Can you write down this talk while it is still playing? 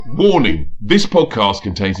Warning, this podcast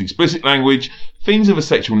contains explicit language, themes of a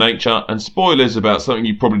sexual nature, and spoilers about something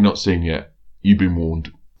you've probably not seen yet. You've been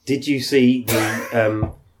warned. Did you see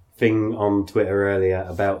the thing on Twitter earlier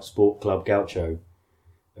about Sport Club Gaucho,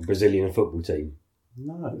 a Brazilian football team?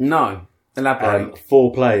 No. Elaborate.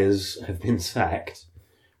 4 players have been sacked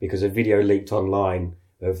because a video leaked online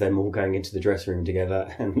of them all going into the dressing room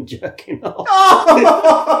together and jerking off.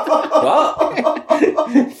 What?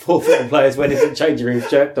 4 football players went into the changing room,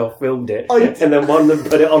 jerked off, filmed it, and then one of them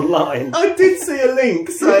put it online. I did see a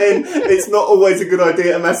link saying it's not always a good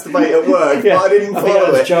idea to masturbate at work, but I didn't I think follow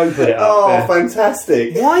that was it. Joe put it up. Oh, yeah.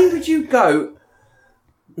 fantastic. Why would you go...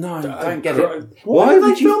 No, I don't get it. Why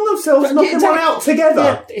would they film themselves knocking one out together?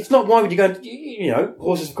 Yeah, it's not why would you go,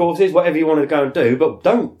 horses for courses, whatever you want to go and do, but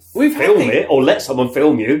don't film it or let someone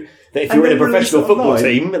film you. That if you're in a professional football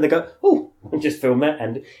team and they go, and just film that,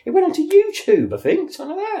 and it went onto YouTube, I think,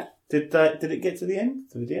 something like that. Did it get to the end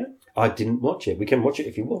of the video? I didn't watch it. We can watch it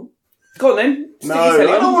if you want. Go on then. No, I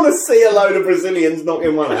don't want to see a load of Brazilians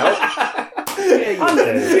knocking one out.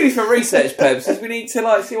 Maybe for research purposes, we need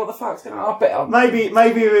to see what the fuck's going on. I bet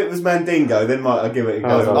Maybe if it was Mandingo, then I'll give it a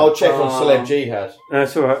go. I'll check on Celeb Jihad.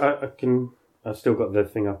 It's alright, I've still got the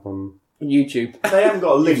thing up on YouTube. They haven't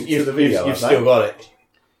got a link to the video. You've still got it.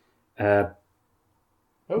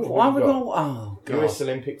 Why would God. US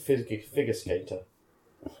Olympic figure skater.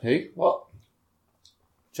 Who? What?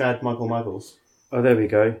 Chad Michaels. Oh, there we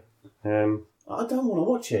go. I don't want to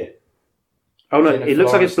watch it. Oh no, it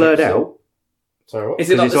looks like it's blurred out. Sorry, what? Is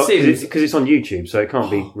it like The Sims? Because it's on YouTube, so it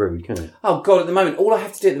can't be rude, can it? Oh God, at the moment, all I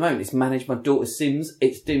have to do at the moment is manage my daughter's Sims.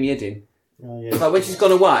 It's doing me head in. Oh, yeah. Like when she's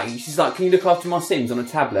gone away, she's like, can you look after my Sims on a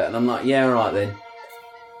tablet? And I'm like, yeah, alright then.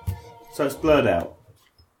 So it's blurred out.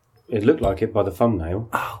 It looked like it by the thumbnail.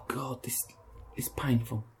 Oh God, this is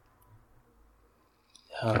painful.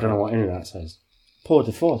 I don't know what any of that says. På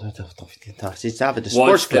det får det.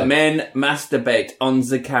 Watch the men masturbate on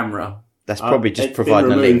the camera. That's probably just it's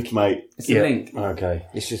providing been a removed, link. mate. It's a link. Okay.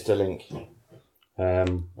 It's just a link. Right,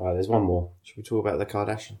 there's one more. Should we talk about the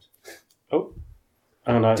Kardashians? Oh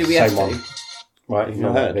no, Do it's we the have same to? one. Right, you've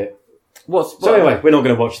not not heard. heard it. So Anyway, we're not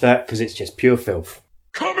going to watch that because it's just pure filth.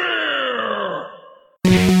 Come here!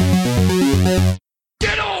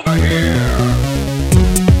 Get over here!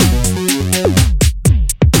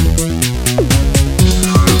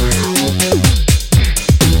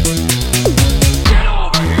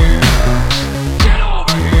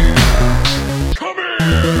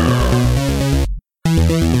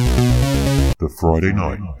 The Friday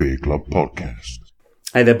Night Beer Club Podcast.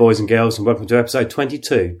 Hey there, boys and girls, and welcome to episode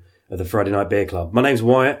 22 of the Friday Night Beer Club. My name's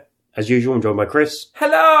Wyatt. As usual, I'm joined by Chris.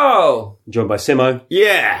 Hello! I'm joined by Simo.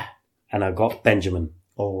 Yeah! And I've got Benjamin.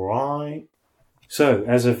 All right. So,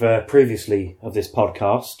 as of previously of this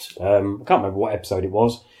podcast, I can't remember what episode it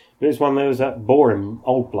was, but it was one there was that boring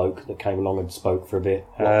old bloke that came along and spoke for a bit.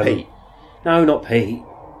 Pete? No, not Pete.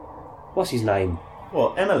 What's his name?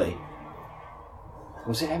 What, Emily?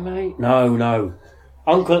 Was it Emily? No.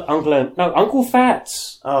 Uncle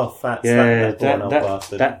Fats. Oh, Fats. Yeah, that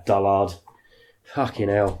bastard. that dullard. Fucking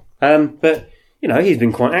hell. But, he's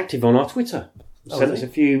been quite active on our Twitter. Sent us a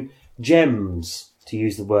few gems, to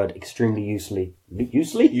use the word extremely loosely.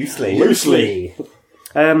 Loosely.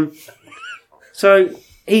 So,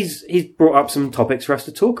 he's brought up some topics for us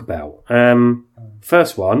to talk about.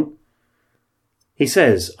 First one, he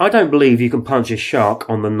says, I don't believe you can punch a shark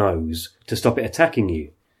on the nose to stop it attacking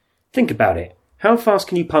you. Think about it. How fast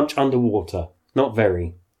can you punch underwater? Not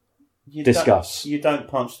very. Discuss. You don't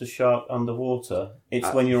punch the shark underwater.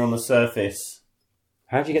 It's when you're on the surface.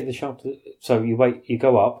 How do you get the shark to... So you wait, you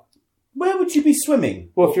go up. Where would you be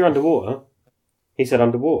swimming? Well, if you're underwater. He said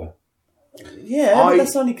underwater. Yeah, but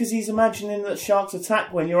that's only because he's imagining that sharks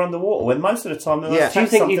attack when you're underwater, when most of the time they'll attack Do you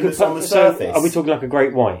think something you could that's on the so surface. are we talking like a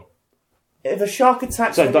great white? If a shark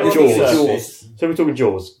attacks So when like you're on the Jaws. surface... So we're talking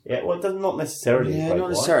Jaws. Yeah, well, it does not necessarily. Yeah, not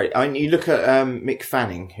necessarily. I mean, you look at Mick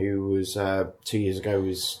Fanning, who was 2 years ago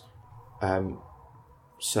was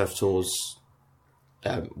Surf Tour's.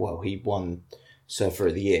 He won Surfer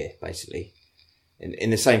of the Year, basically. In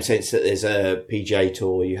the same sense that there's a PGA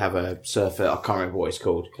Tour, you have a surfer. I can't remember what it's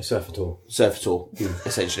called. A surfer tour. Surfer Tour,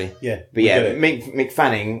 essentially. Yeah, but yeah, Mick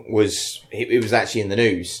Fanning was. It was actually in the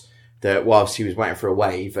news that whilst he was waiting for a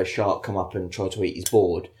wave, a shark come up and tried to eat his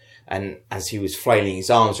board. And as he was flailing his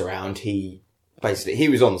arms around, he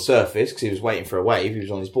was on the surface because he was waiting for a wave. He was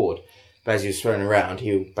on his board. But as he was throwing around,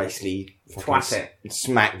 he would basically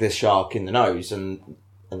smack the shark in the nose and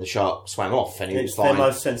the shark swam off and he was fine. It's their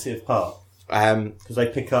most sensitive part. Because they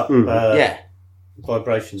pick up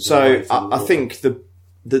vibrations. So I think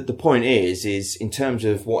the point is in terms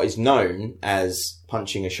of what is known as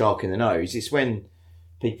punching a shark in the nose, it's when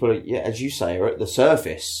people, as you say, are at the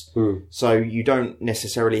surface. So you don't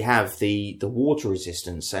necessarily have the water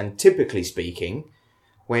resistance. And typically speaking,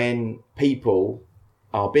 when people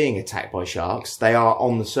are being attacked by sharks, they are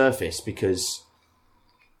on the surface because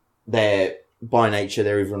they're, by nature,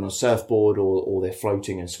 they're either on a surfboard or they're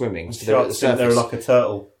floating and swimming. So they're at the surface. They're like a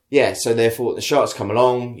turtle. Yeah, so therefore the sharks come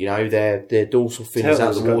along, their dorsal fin is out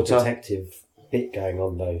of the Got a water. detective bit going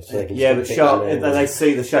on though. So they can But fit shark, in there. they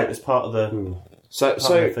see the shape as part of the, So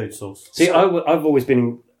food source. See, I've always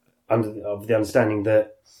been of the understanding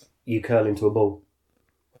that you curl into a ball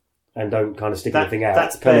and don't kind of stick anything out.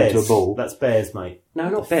 That's curl bears. into a ball. That's bears, mate. No,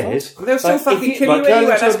 not bears. They'll still But fucking if kill you curl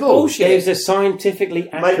anyway. into a That's ball, bullshit. There's a scientifically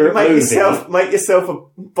accurate Make movie. yourself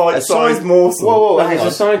a bite-sized sci- morsel. Whoa, hang There's on.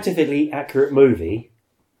 a scientifically accurate movie,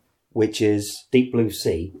 which is Deep Blue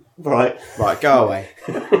Sea, Right. Right, go away.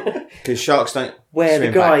 Because sharks don't where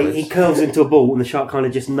swim the guy backwards. he curls into a ball and the shark kind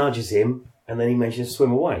of just nudges him, and then he manages to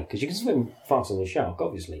swim away because you can swim faster than a shark,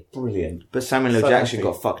 obviously. Brilliant. But Samuel L. So Jackson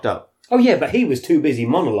happy. got fucked up. Oh yeah, but he was too busy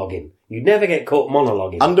monologuing. You'd never get caught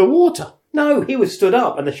monologuing. Underwater. No, he was stood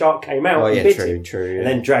up and the shark came out Oh, and yeah, bit true, him, true, yeah. and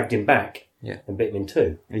then dragged him back Yeah. and bit him in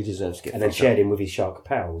two, He deserves to get and then fucked shared him with his shark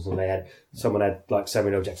pals. And someone had like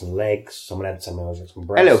Samuel L. Jackson legs, someone had Samuel L. Jackson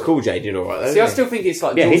breasts. LL Cool J did alright though. See, I didn't still think it's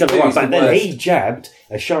like Yeah, he George done right, Clooney's but the then worst. he jabbed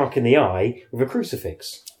a shark in the eye with a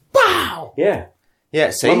crucifix. Wow! Yeah.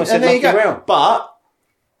 Yeah, see? Mama said And there you knock go. you out. But,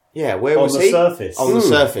 yeah, where On was the he? surface. On the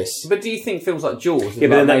surface. But do you think films like Jaws? Yeah,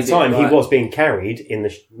 but at that time he was. was being carried in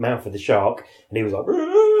the mouth of the shark, and he was like,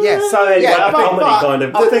 Yeah, So anyway, yeah, I think comedy kind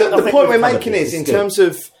of- I think- I the think point we're we've covered making this. is in It's terms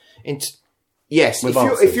of, yes, We've if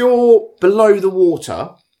answered. you're below the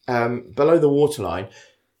water, below the waterline,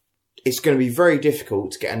 it's going to be very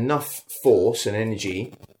difficult to get enough force and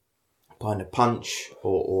energy behind a punch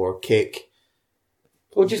or a kick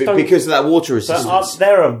or just don't. because of that water So, resistance.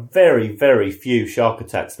 there are very, very few shark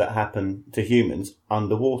attacks that happen to humans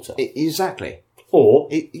underwater. Exactly. Or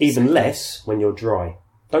Exactly. even less when you're dry.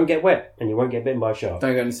 Don't get wet, and you won't get bitten by a shark.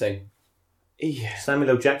 Don't go and see. Yeah.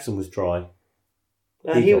 Samuel L. Jackson was dry.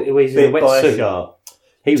 He was in a Bit by a wetsuit. shark.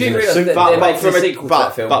 He was Do you in a realise suit. that But, they're but, making from a a, sequel to that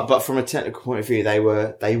but, film? but from a technical point of view, they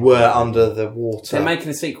were under the water They're making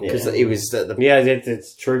a sequel. because it was the Yeah,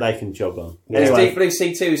 it's true. They can jog on. Deep Anyway, Blue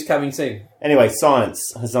Sea 2 is coming soon.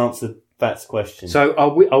 science has answered that question. So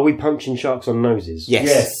are we punching sharks on noses? yes.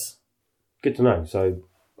 yes. Good to know. So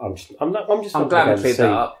I'm just I'm not glad going we to cleared sea.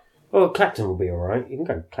 that up. Well, Clacton will be all right. You can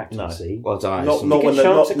go to Clacton No. Sea. Well, I don't know. Not when get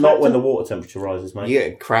sharks at not when Clacton? the water temperature rises, mate. You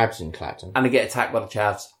get crabs in Clacton. And they get attacked by the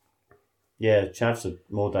chavs. Yeah, chavs are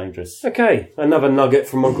more dangerous. Okay, another nugget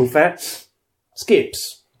from Uncle Fats.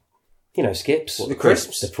 Skips. You know Skips. The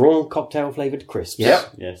crisps? The prawn cocktail flavoured crisps.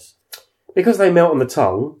 Yep. Yes. Because they melt on the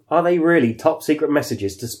tongue, are they really top secret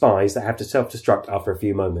messages to spies that have to self-destruct after a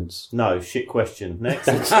few moments? No, shit question. Next.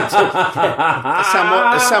 They sound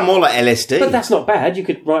more like LSD. But that's not bad. You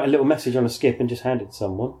could write a little message on a skip and just hand it to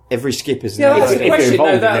someone. Every skip is an Yeah, that's If the you're question.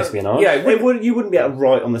 involved No, in espionage. You wouldn't be able to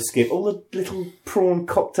write on the skip. All the little prawn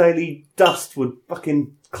cocktaily dust would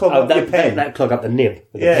fucking clog Oh, up your pen. that clog up the nib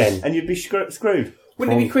with yeah, the pen. and you'd be screwed.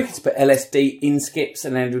 Wouldn't it be quicker to put LSD in skips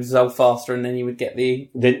and then it would dissolve faster and then you would get the...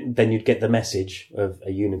 Then you'd get the message of a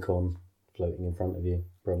unicorn floating in front of you,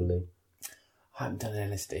 probably. I haven't done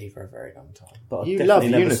LSD for a very long time. But I You definitely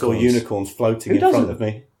love never saw unicorns. unicorns floating Who in front doesn't? of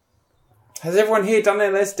me. Has everyone here done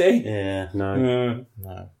LSD? Yeah. No.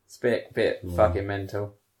 No. It's a bit fucking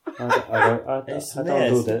mental. I It's- don't yeah,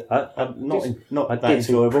 do that. Not I that did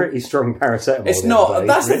some enjoyable. pretty strong paracetamol. It's the not. other day.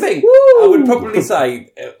 That's the thing. I would probably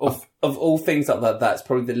say of all things like that, that's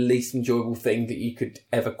probably the least enjoyable thing that you could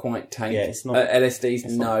ever quite take. Yeah, it's not- LSDs.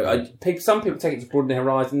 not good. Some people take it to broaden their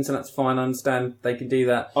horizons, and that's fine. I understand they can do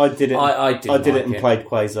that. I did it. I didn't did like it and it. played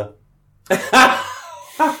Quasar.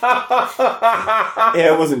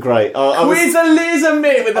 Yeah, it wasn't great. Where's a laser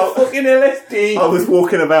mate with the fucking LSD? I was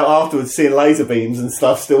walking about afterwards seeing laser beams and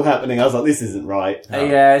stuff still happening. I was like, this isn't right.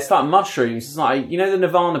 Yeah, it's like mushrooms. It's like, you know, the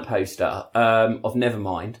Nirvana poster of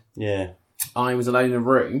Nevermind. Yeah. I was alone in a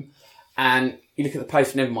room, and you look at the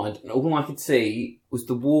poster of Nevermind, and all I could see was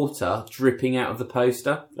the water dripping out of the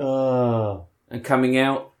poster Oh. and coming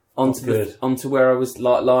out onto Good. onto where I was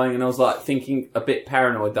like lying, and I was like thinking a bit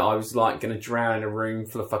paranoid that I was like going to drown in a room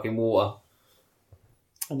full of fucking water.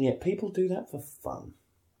 And yet people do that for fun.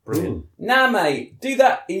 Brilliant. Nah, mate, do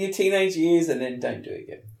that in your teenage years and then don't do it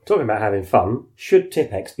again. Talking about having fun, should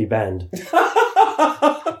Tipex be banned?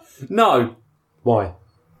 No, Why?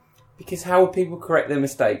 because how would people correct their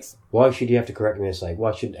mistakes? Why should you have to correct a mistake?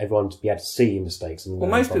 Why should everyone be able to see your mistakes? And Well,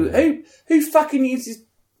 learn most from people them? who fucking uses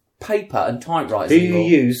paper and typewriters Do you anymore.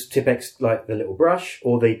 use Tipp-Ex like the little brush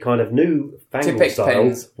or the kind of new fangled Tipp-Ex style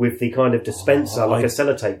pens. with the kind of dispenser like a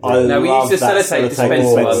sellotape? I No, we love use the that sellotape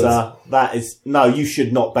dispenser dispenser. That is no. You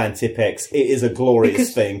should not ban Tipp-Ex. It is a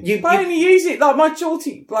glorious thing. But I only use it like my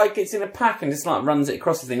Jolty, like it's in a pack and just like runs it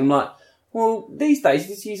across the thing. I'm like, well, these days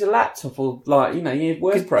you just use a laptop or like your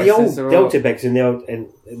word processor. The old Tipp-Ex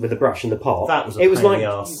with the brush and the pot. That was a it was pain in like the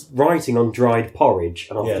arse. writing on dried porridge,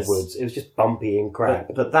 and Yes. afterwards it was just bumpy and crap.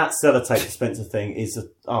 But that sellotape dispenser thing is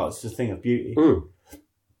it's a thing of beauty. Mm.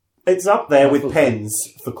 It's up there with pens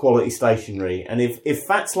for quality stationery. And if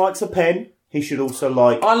Fats likes a pen, he should also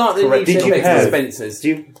like. I like the new correct- Did you Tipp-Ex have- dispensers. Do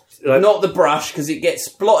you like, Not the brush, because it gets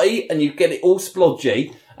splotty and you get it all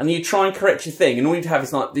splodgy, and you try and correct your thing, and all you'd have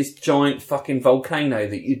is like this giant fucking volcano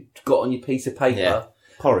that you've got on your piece of paper. Yeah.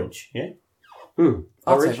 porridge? Yeah. I'd say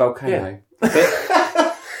Porridge? volcano.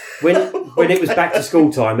 when it was back to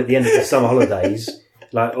school time at the end of the summer holidays,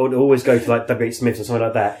 like I'd always go to like W.H. Smith's or something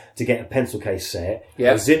like that to get a pencil case set.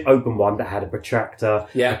 Yeah. A zip open one that had a protractor,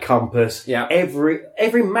 Yeah. a compass, Yeah. every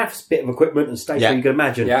maths bit of equipment and stationery Yeah. you can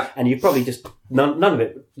imagine. Yeah. And you probably just none of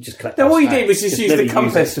it just collect. Then those all you facts. did was just use never the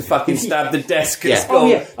compass it. to fucking stab the desk at Yeah. school. Oh,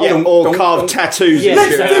 yeah. Yeah, or carve tattoos. Yeah. and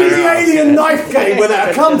Let's shit. Do the alien knife game without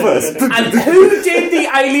a compass. And who did the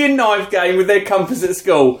alien knife game with their compass at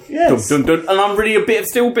school? Yes. Dun, dun, dun. And I'm really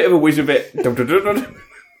still a bit of a wizard bit. Dun, dun, dun, dun.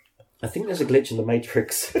 I think there's a glitch in the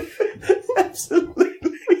Matrix.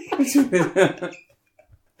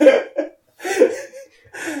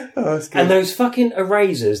 And those fucking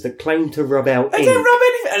erasers that claim to rub out They ink. don't rub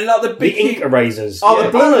anything. And like the The big ink erasers. Oh,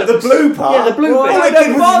 Yeah. the blue part. Yeah, the blue All bit. I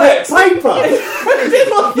did was rip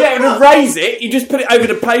paper. Yeah, and erase it. You just put it over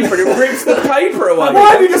the paper and it rips the paper away.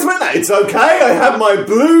 Why have you just went that? It's okay. I have my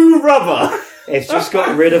blue rubber. It's just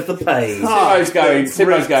got rid of the page. Simo's going. It's Simo's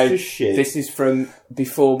ripped going. to shit. This is from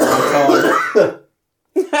before my time.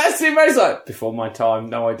 Simo's like, before my time,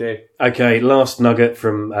 no idea. Okay, last nugget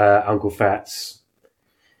from Uncle Fats.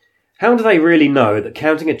 How do they really know that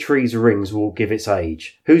counting a tree's rings will give its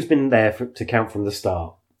age? Who's been there to count from the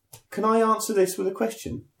start? Can I answer this with a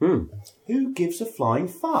question? Who gives a flying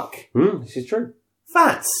fuck? This is true.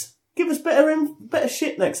 Fats, give us better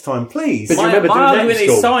shit next time, please. But do you My- remember my doing that argument in is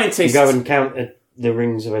school? scientists- You go and count the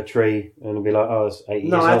rings of a tree and it'll be like, oh, it's 80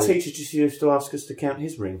 No, years our old. teacher just used to ask us to count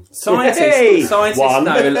his ring. Scientists One.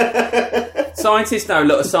 Scientists know a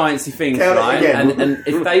lot of sciencey things, Count it right? again. And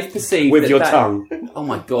if they've perceived With that your that- tongue. Oh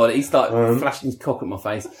my god, he's like flashing his cock at my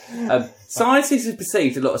face. Scientists have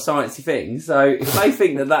perceived a lot of sciencey things, so if they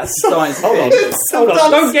think that that's a sciencey thing, Hold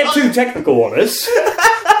on, don't get too technical on us.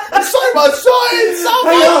 So much science! Oh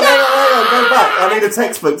Hang on, go back. I need a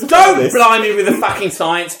textbook to don't this. blind me with the fucking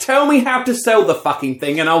science. Tell me how to sell the fucking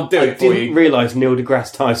thing, and I'll do I it for didn't you. realise Neil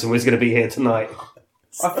deGrasse Tyson was going to be here tonight.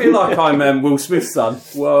 I feel like I'm Will Smith's son.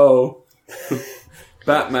 Whoa,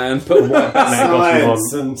 Batman. Put a white Batman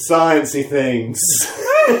costume Science on. and sciencey things.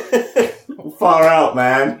 Far out,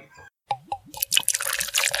 man.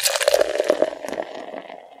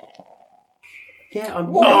 Yeah, I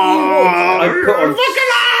put on.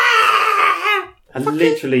 I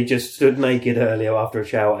literally just stood naked earlier after a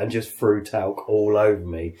shower and just threw talc all over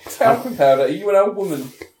me. Talcum powder. Are you an old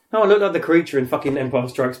woman? No, I look like the creature in fucking Empire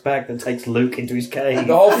Strikes Back that takes Luke into his cave.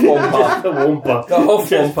 The Hoffwampa. The Wampa. The Hoffwampa.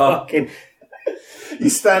 Just fucking. You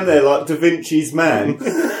stand there like Da Vinci's man.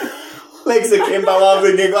 Legs akimbo, arms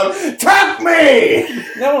and you're going, tap me!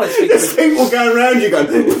 No one speaks There's people going around you going,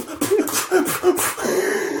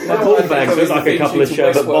 My ball bags look like a couple of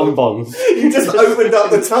sherbet bonbons. you just opened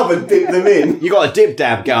up the tub and dipped them in. You got a dip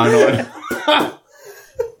dab going on.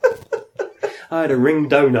 I had a ring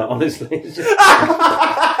donut, honestly. It's just-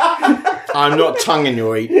 I'm not tonguing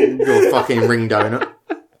your fucking ring donut.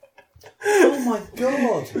 Oh my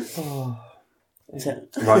god.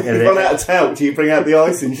 right, You run out of talc, do you bring out the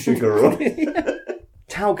icing sugar on?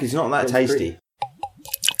 Talc is not that tasty.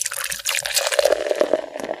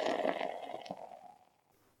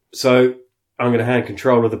 So, I'm going to hand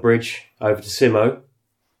control of the bridge over to Simo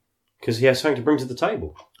because he has something to bring to the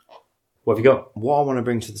table. What have you got? What I want to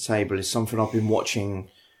bring to the table is something I've been watching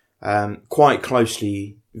quite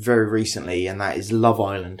closely very recently, and that is Love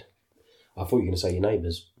Island. I thought you were going to say your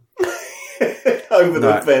neighbours. Over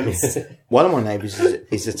the No. fence. One of my neighbours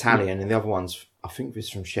is Italian, and the other one's, I think, is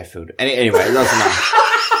from Sheffield. Anyway, it doesn't matter.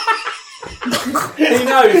 He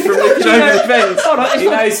knows from looking over the fence. He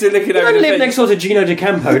knows from looking You over don't the live fence. next door to Gino Di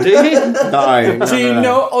Campo, do you? No.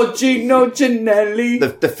 Gino or Gino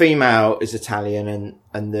Ginelli. The female is Italian,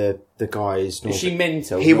 and the guy is Is Northern. she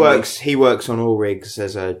mental? He works on all rigs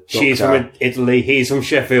as a doctor. She's from Italy, he's from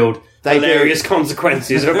Sheffield. hilarious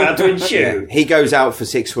consequences are about to ensue. He goes out for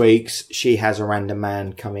 6 weeks. She has a random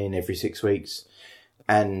man come in every 6 weeks.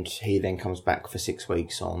 And he then comes back for 6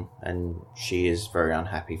 weeks on. And she is very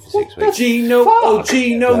unhappy for 6 weeks. Gino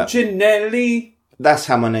Ginelli. That's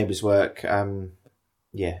how my neighbours work.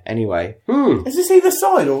 Yeah, anyway. Is this either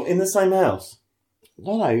side or in the same house?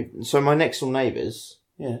 No. So my next door neighbours...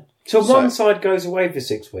 Yeah. So one side goes away for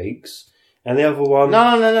 6 weeks, and the other one...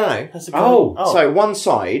 No. That's a So one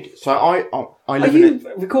side... So I Are live you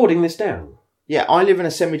recording this down? Yeah, I live in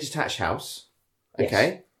a semi-detached house.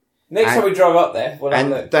 Okay? Next time we drive up there, we'll have a And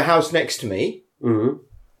look. the house next to me,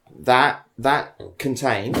 that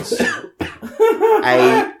contains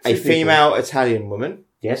a female Italian woman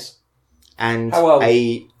Yes. and How old?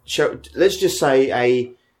 let's just say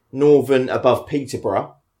a northern above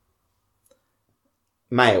Peterborough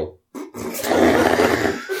male.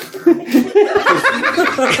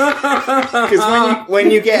 Because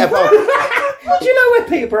when you get above, Do you know where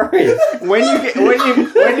Peterborough is? when you get Peter's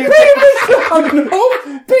over there,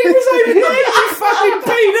 you fucking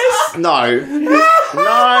penis! no. Are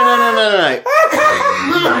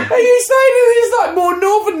you saying it's like more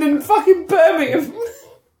northern than fucking Birmingham?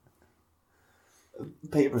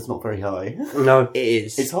 Peterborough's not very high. No. It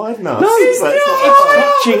is. It's high enough. No, it's but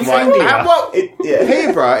not. Touching Anglia. Well, Yeah.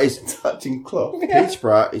 Peterborough is Touching clock.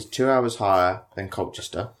 Peterborough is 2 hours higher than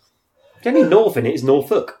Colchester. The only north in it is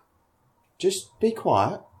Norfolk. Just be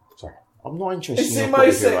quiet. Sorry. I'm not interested It's in in your my point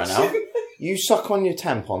of view right now. section. You suck on your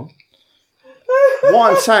tampon.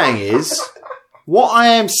 What I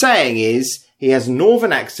am saying is, he has a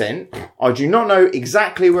northern accent. I do not know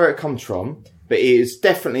exactly where it comes from, but it is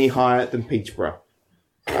definitely higher than Peterborough.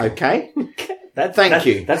 Okay? Thank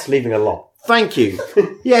you. That's leaving a lot. Thank you.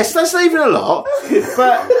 Yes, that's leaving a lot,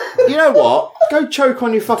 but you know what? Go choke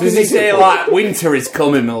on your fucking... Does he nipple. say like, winter is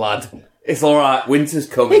coming, my lad? It's alright, winter's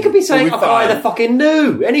coming. He could be saying, We'll I fine. the fucking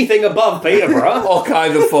knew. Anything above Peterborough.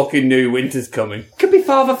 Okay, the fucking new winter's coming. Could be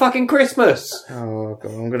Father fucking Christmas. Oh,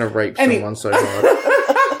 God, I'm going to rape Any- someone so hard.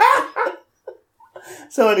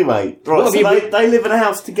 So anyway, What right, have so you they live in a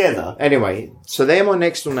house together. Anyway, so they're my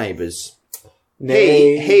next door neighbours.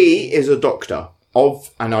 He is a doctor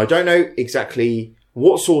and I don't know exactly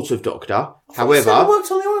what sort of doctor. He However,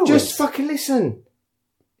 works on the oil just rigs. fucking listen.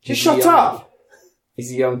 Just He's a shut young- up.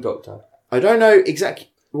 He's a young doctor. I don't know exactly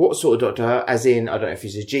what sort of doctor, as in, I don't know if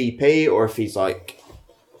he's a GP or if he's like,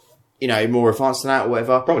 you know, more advanced than that or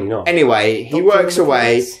whatever. Probably not. Anyway, he Doctor works in the away.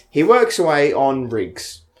 place. He works away on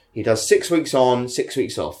rigs. He does 6 weeks on, 6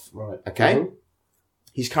 weeks off. Right. Okay? Mhm.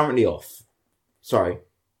 He's currently off. Sorry.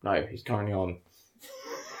 No, he's currently on.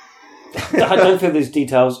 I don't feel these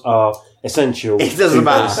details are essential. It doesn't to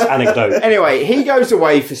matter. this anecdote. Anyway, he goes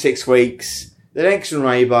away for 6 weeks. The next door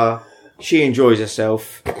neighbour, she enjoys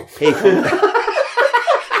herself. He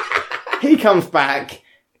comes back.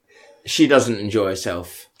 She doesn't enjoy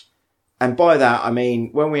herself. And by that, I mean,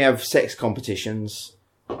 when we have sex competitions...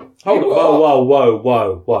 Hold on.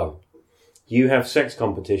 Whoa. You have sex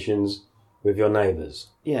competitions with your neighbours.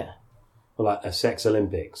 Yeah. Or like a sex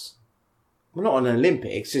Olympics. We're not on an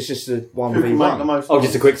Olympics, it's just a Who can make the 1v1. most Oh,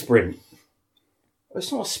 just a quick sprint.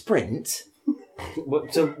 It's not a sprint.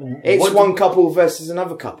 It's It's one couple versus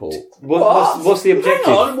another couple. What's the objective?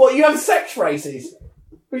 Hang on, what, you have sex races?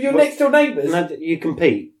 With your next door neighbours? No, you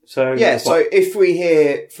compete. So Yeah, so if we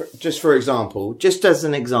hear, just as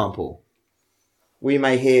an example, we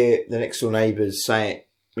may hear the next door neighbours say,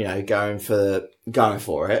 you know, going for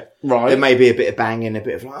it. Right. There may be a bit of banging, a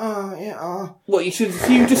bit of like, oh, yeah, oh. What, you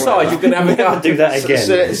decide you're going to have a go. do that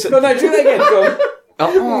again. So- No, do that again, go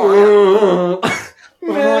on.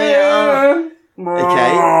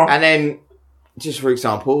 Okay, and then, just for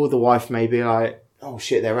example, the wife may be like, oh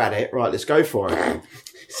shit, they're at it, right, let's go for it.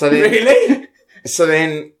 So then, Really? So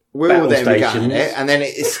then we'll Battle then be going stations. it, and then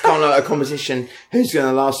it's kind of like a competition. Who's going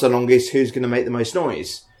to last the longest? Who's going to make the most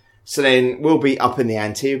noise? So then we'll be up in the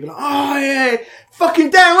ante. We'll be like, oh yeah, fucking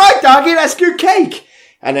damn right, doggy, that's good cake.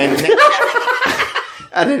 And then,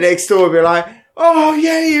 and then next door we'll be like, oh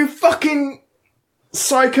yeah, you fucking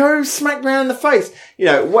psycho, smack me in the face. You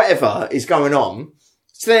know, whatever is going on.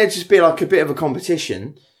 So then it'd just be like a bit of a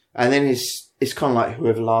competition, and then it's kind of like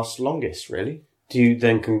whoever lasts longest, really. Do you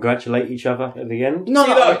then congratulate each other at the end? No,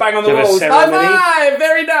 You like bang on the Do you have a walls. ceremony? High five,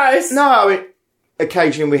 very nice. No, I mean,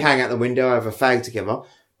 occasionally we hang out the window, have a fag together,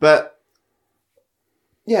 but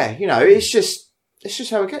yeah, you know, it's just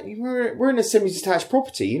how it gets. We're in a semi-detached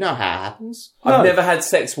property. You know how it happens. I've No. never had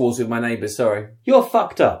sex wars with my neighbours, sorry. You're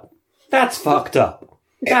fucked up. That's fucked up.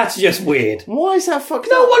 That's just weird. Why is that fucked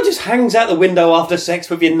No up? one just hangs out the window after sex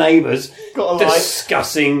with your neighbours, Got a light.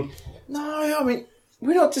 discussing. No, I mean,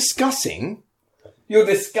 we're not discussing. You're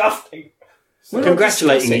disgusting. We're not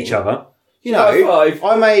Congratulating discussing. each other. You High know, five.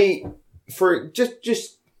 I may for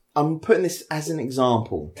just. I'm putting this as an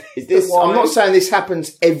example. I'm not saying this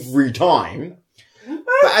happens every time,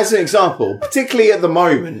 but as an example, particularly at the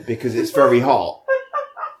moment because it's very hot.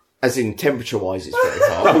 As in temperature-wise, it's very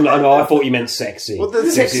hot. Oh, no, I thought you meant sexy. Well,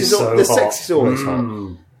 the sex is always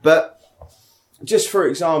hot. But just for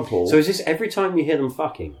example, So is this every time you hear them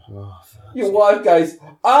fucking? Your wife goes,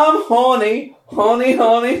 I'm horny, horny,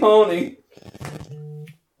 horny, horny.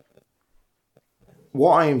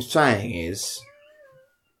 what I am saying is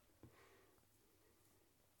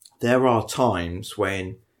there are times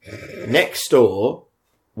when next door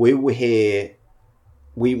we will hear.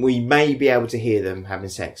 We may be able to hear them having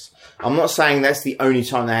sex. I'm not saying that's the only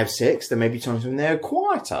time they have sex. There may be times when they're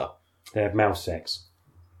quieter. They have mouse sex.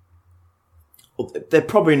 Well, they're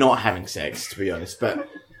probably not having sex, to be honest, but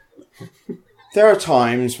there are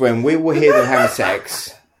times when we will hear them having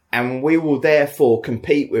sex and we will therefore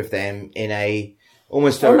compete with them in a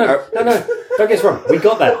almost... Oh, no, don't get us wrong. We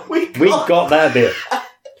got that. We got that bit.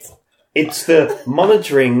 It's the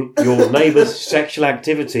monitoring your neighbour's sexual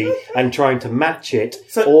activity and trying to match it,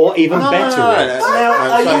 or even better it.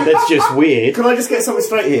 That's just weird. Can I just get something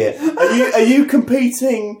straight here? Are you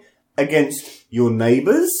competing against your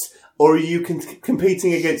neighbours, or are you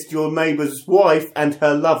competing against your neighbour's wife and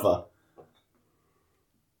her lover?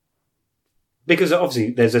 Because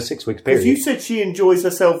obviously there's a 6 week period. Because you said she enjoys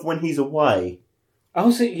herself when he's away.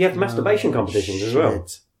 Oh, so you have masturbation competitions as well.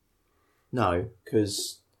 Shit. No,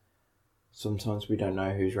 because sometimes we don't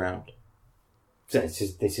know who's round. This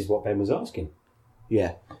is what Ben was asking.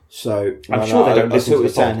 Yeah. So I'm sure they don't listen to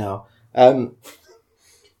the pod. now.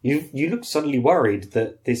 You look suddenly worried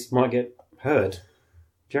that this might get heard.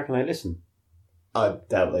 Do you reckon they listen? I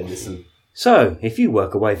doubt they listen. So, if you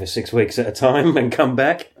work away for 6 weeks at a time and come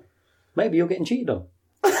back, maybe you're getting cheated on.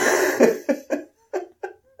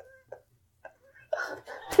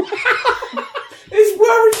 His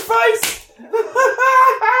worried face.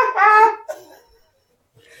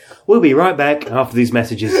 We'll be right back after these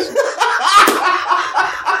messages.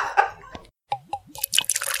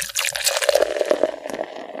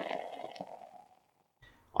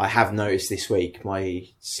 I have noticed this week my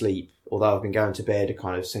sleep, although I've been going to bed a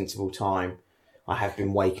kind of sensible time, I have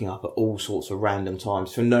been waking up at all sorts of random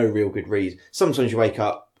times for no real good reason. Sometimes you wake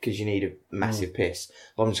up because you need a massive piss,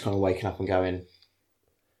 but I'm just kind of waking up and going,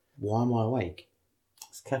 why am I awake?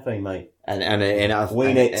 It's caffeine, mate. And I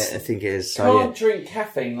Win it. think it is. So, Can't yeah. drink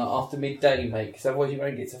caffeine like after midday, mate, because otherwise you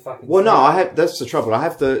won't get to fucking. Well, no, sleep. that's the trouble. I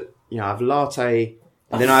have I have a latte,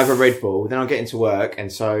 and then I have a Red Bull, then I'll get into work,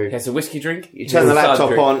 and so Okay, it's a whiskey drink. you turn the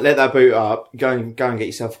laptop on, let that boot up, go and get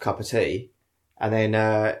yourself a cup of tea, and then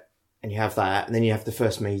and you have that, and then you have the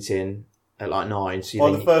first meeting at like 9. So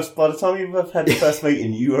By the time you've had the first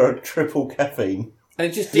meeting, you are a triple caffeine. And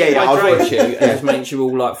it just Yeah, I'll dehydrates watch you and just makes you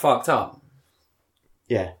all like fucked up.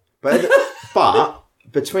 yeah, but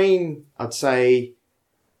between I'd say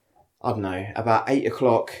I don't know about 8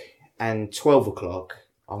 o'clock and 12 o'clock,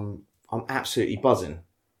 I'm absolutely buzzing.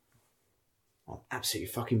 I'm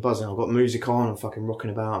absolutely fucking buzzing. I've got music on. I'm fucking rocking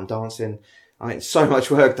about. I'm dancing. I'm getting so much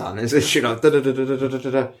work done. It's literally like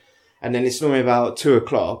da-da-da-da-da-da-da. And then it's normally about 2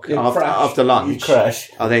 o'clock after lunch. You crash.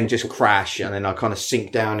 I then just crash and then I kind of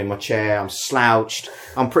sink down in my chair. I'm slouched.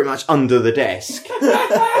 I'm pretty much under the desk.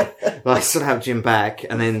 Like slouching back.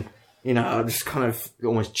 And then, I'm just kind of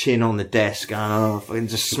almost chin on the desk and fucking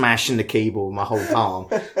just smashing the keyboard with my whole palm.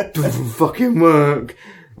 Doesn't fucking work.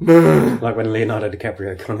 No. Like when Leonardo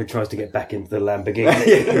DiCaprio kind of tries to get back into the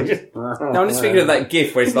Lamborghini. No, I'm just thinking of that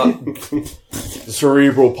gif where it's like The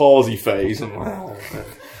cerebral palsy phase.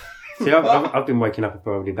 See, I've been waking up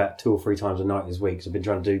probably about 2 or 3 times a night this week because I've been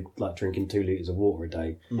trying to do like drinking 2 litres of water a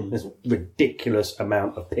day. This ridiculous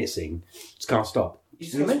amount of pissing. Just can't stop. you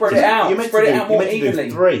just gotta spread it out. Spread it out more evenly.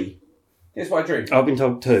 3. That's what I drink. I've been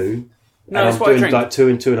told 2. No, and that's I'm what I doing drink. like 2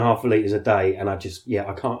 and 2.5 litres a day, and I just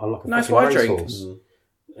I can't. I'm like a No, that's fucking what I racehorse. drink.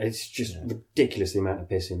 It's just ridiculous the amount of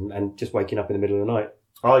pissing and just waking up in the middle of the night.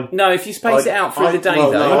 No, if you space it out through the day,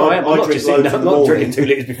 though. No, I'm not drink just sitting loads down, in I'm the not drinking morning 2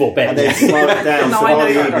 litres before bed. and then slow it down. No, So I by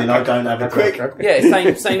the know. evening, I don't have a quick.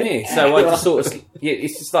 Yeah, same here. So I just sort of,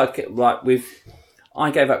 it's just like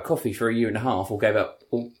I gave up coffee for a year and a half, or gave up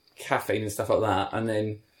all caffeine and stuff like that, and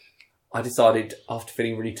then I decided after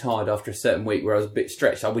feeling really tired after a certain week where I was a bit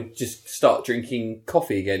stretched, I would just start drinking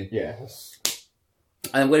coffee again. Yeah.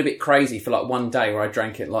 And I went a bit crazy for like one day where I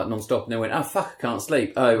drank it like non-stop, and then went, oh fuck, I can't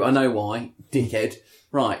sleep. Oh, I know why, dickhead.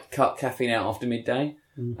 Right, cut caffeine out after midday,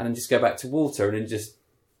 and then just go back to water, and then just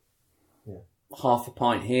half a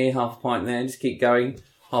pint here, half a pint there, and just keep going.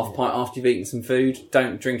 half a pint after you've eaten some food.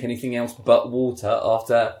 Don't drink anything else but water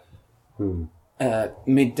after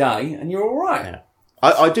midday, and you're all right. Yeah.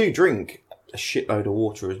 I do drink a shitload of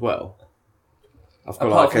water as well. I've got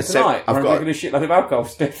Apart from tonight, I've I'm got drinking a shitload of alcohol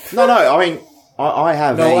still. no. I mean, I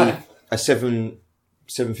have No, a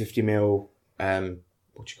 750ml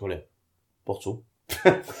what do you call it? Bottle.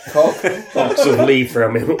 Box of Leaf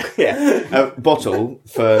milk. Yeah, a bottle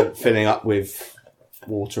for filling up with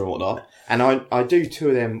water and whatnot. And I do 2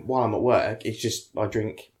 of them while I'm at work. It's just I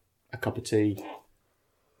drink a cup of tea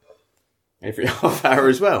every half hour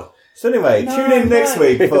as well. So anyway, tune in next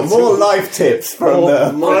week for more life tips from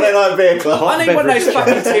the Friday Night Beer Club. I need one of those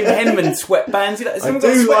fucking Tim Henman sweatbands. You know, I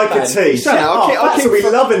do like a tea. Shut up, Bats will be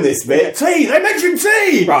loving this bit. Tea, they mentioned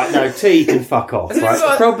tea! Right, no, tea can fuck off. Right,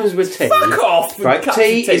 the problems with tea. Fuck off! with Right, cups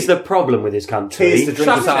tea of tea is the problem with this country. Tea is the drink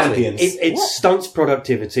of Shut up. champions. It stunts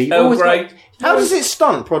productivity. You've Earl always Grey. got- How does it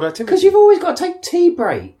stunt productivity? Because you've always got to take tea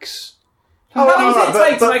breaks. How long does it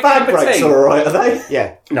take to but make a bag cup of breaks tea? are alright, are they?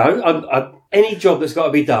 Yeah. No, any job that's got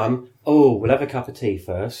to be done. Oh, we'll have a cup of tea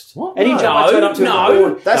first. What? Any job I turn up to in the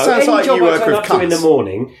morning. That sounds any like job you I work turn with up to in the cunts.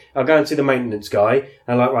 morning, I'll go and see the maintenance guy,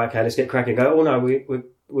 and like, right, okay, let's get cracking. Go, oh no, we're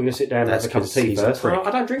going to sit down and That's have a cup of 'cause tea he's a first. prick. I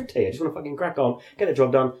don't drink tea. I just want to fucking crack on, get the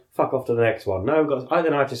job done, fuck off to the next one. No,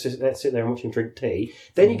 then I have to sit there and watch him drink tea.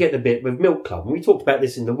 Then you get the bit with Milk Club, and we talked about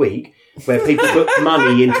this in the week, where people put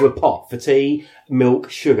money into a pot for tea, milk,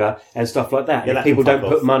 sugar, and stuff like that. Yeah, And that if people can don't fuck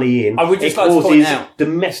put off. money in, I would just it like to point causes out-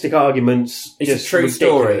 domestic arguments. It's just a true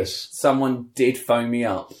ridiculous. story. Someone did phone me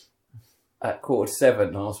up at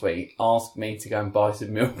 7:15 last week, asked me to go and buy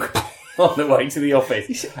some milk on the way to the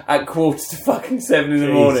office at 7:45 in the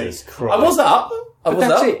morning. Jesus Christ. I was up. But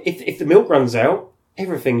that's it. If the milk runs out,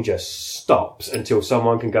 everything just stops until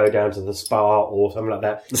someone can go down to the spa or something like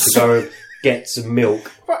that to go and get some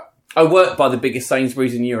milk. I work by the biggest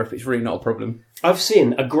Sainsbury's in Europe. It's really not a problem. I've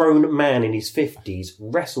seen a grown man in his 50s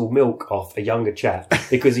wrestle milk off a younger chap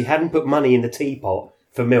because he hadn't put money in the teapot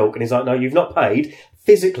for milk, and he's like, no, you've not paid.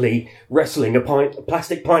 Physically wrestling a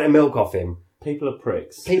plastic pint of milk off him. People are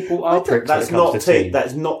pricks. People are pricks when it That's comes not to tea.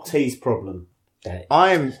 That's not tea's problem.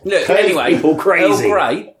 I'm. Look, Crazy anyway, people crazy.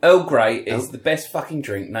 Earl Grey is the best fucking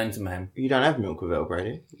drink known to man. You don't have milk with Earl Grey,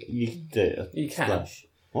 do you? You do. You can. Splash.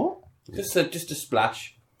 What? Just a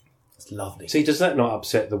splash. It's lovely. See, does that not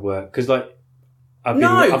upset the work? Because, like, I've been, No,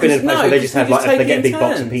 I've been in a 'cause place no, where they 'cause just we have, just like, they take get a it big in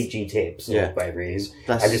box of turns. PG tips or Yeah. whatever it is,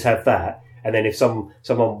 That's- and just have that. And then if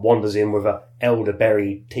someone wanders in with a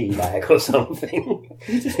elderberry tea bag or something,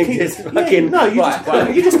 just fucking No, you Right, just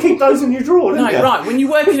right. you just keep those in your drawer, don't No, you? right. When you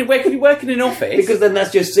work in an office, because then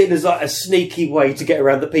that's just seen as like a sneaky way to get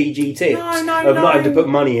around the PG tips No, no, of not having to no. put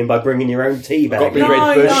money in by bringing your own tea bag. Got to be No,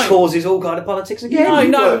 Red Bush. no. Causes all kind of politics again.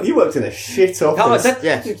 No, no. You worked in a shit Oh, office.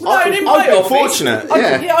 Yeah. No, I've in my been office, fortunate.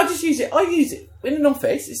 I just use it. I use it in an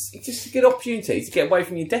office. It's just a good opportunity to get away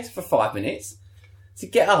from your desk for 5 minutes, to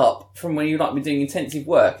get up from when you like been doing intensive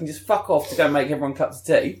work and just fuck off to go and make everyone cups of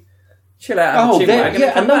tea, chill out, have a chin wag,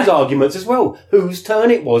 yeah, and those arguments as well. Whose turn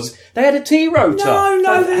it was? They had a tea rota.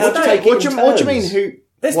 No, there's How to no- take it What do in you mean? turns.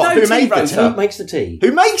 There's Who no tea made the rota. Who tea? makes the tea?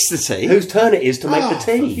 Who makes the tea? Whose turn it is to make the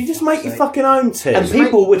tea? You just make your fucking own tea. And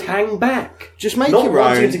people would hang back. Just make Not your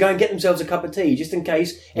wanting own. to go and get themselves a cup of tea, just in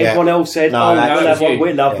case Yeah. everyone else said, No, oh, that we'll was have one, you.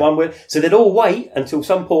 we'll have one. So they'd all wait until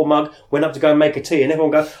some poor mug went up to go and make a tea, and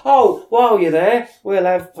everyone go, oh, while you're there, we'll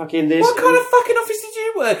have fucking this. What kind of fucking office did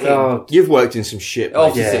you work in? Oh, You've worked in some shit. mate.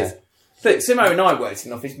 Offices. Look, Simo and I worked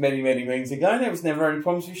in an office many moons ago, and there was never any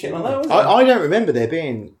problems with shit like that, was there? I don't remember there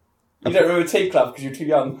being. You don't remember Tea Club because you're too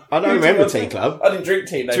young. I don't You were too remember young. Tea Club. I didn't drink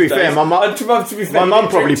tea those To be days. fair, my mum- To be fair, My you mum didn't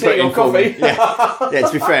probably drink put tea in or for me. coffee. Yeah,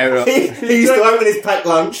 to be fair. he used to open his packed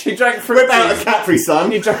lunch, He drank fruit whip out a juice. Capri Sun.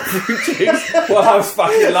 He drank fruit juice while I was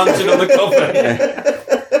fucking lunching on the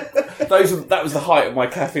coffee. That was the height of my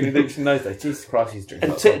caffeine addiction those days. Jesus Christ, he's drinking.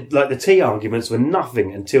 and like the tea arguments were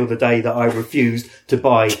nothing until the day that I refused to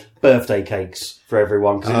buy birthday cakes for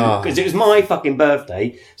everyone because it was my fucking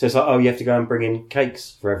birthday. So it's like, oh, you have to go and bring in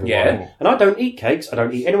cakes for everyone. Yeah. And I don't eat cakes. I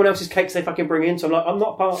don't eat anyone else's cakes they fucking bring in. So I'm like, I'm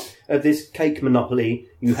not part of this cake monopoly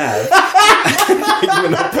you have.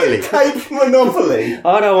 Monopoly. Cake monopoly.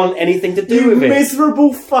 I don't want anything to do You with it.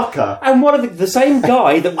 miserable fucker. And one of the same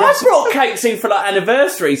guy that I brought cakes in for like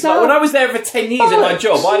anniversaries. Like, No. when I was there for 10 years at my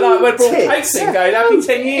job, I brought Tits. cakes in going, happy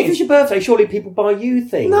 10 If years. it's your birthday, surely people buy you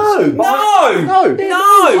things. No. But I- No! Yeah, No!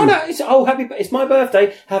 oh, no, it's my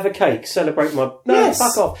birthday. Have a cake. Celebrate my. No, Yes.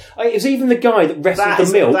 fuck off. It was even the guy that wrestled That the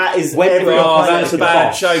is- milk. that is went every with Oh, the that's to a the bad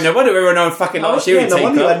boss. show. No wonder everyone fucking likes you Yeah, in no Tea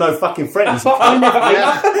wonder you Club. had no fucking friends. But I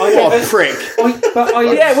never. What a prick.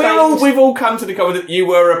 Yeah, we've all come to the comment that you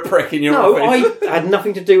were a prick in your No, office. I had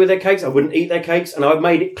nothing to do with their cakes. I wouldn't eat their cakes, and I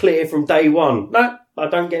made it clear from day one. No, I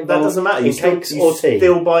don't get That involved doesn't matter. in You still, cakes or tea.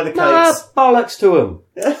 still buy the Nah, cakes. bollocks to them.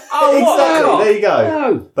 Exactly. There you go.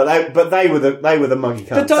 No. But they were the muggy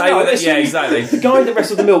cunts. They were the- as soon yeah, as exactly. The guy that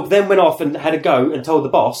wrestled the milk then went off and had a go and told the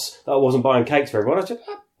boss that I wasn't buying cakes for everyone. I said,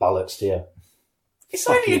 bollocks to you. It's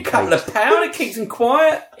only a couple of pounds. It keeps them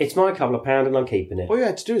quiet. It's my couple of pounds and I'm keeping it. All you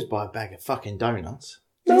had to do was buy a bag of fucking donuts.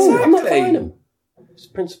 No, I'm not Exactly. buying them. It's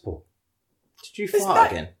principle. Did you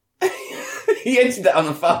fart again? He entered that on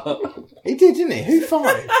the phone. He did, didn't he? Who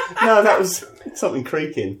farted? No, that was something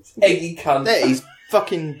creaking. Eggy cunt. There, he's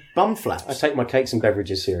fucking bum I flaps. take my cakes and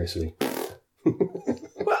beverages seriously.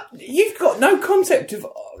 Well, you've got no concept of.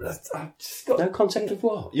 I've just got No concept of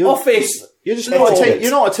what? office. You're just not a team.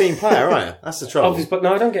 You're not a team player, are you? That's the trouble. Obvious, but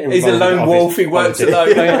no, I don't get involved. He's a lone in wolf, he works alone.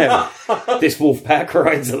 Yeah. This wolf pack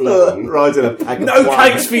rides alone. Riding a pack of No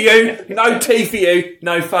wine. cakes for you. No tea for you.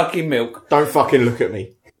 No fucking milk. Don't fucking look at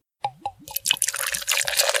me.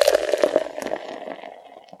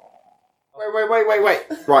 Wait.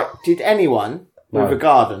 Right, did anyone No. with a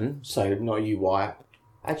garden, so not you, Wyatt,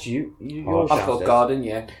 actually, you're I've got a downstairs. garden,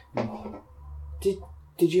 yeah.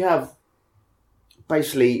 Did you have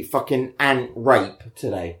basically fucking ant rape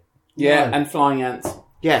today? Yeah, No. and flying ants.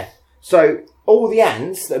 Yeah. So all the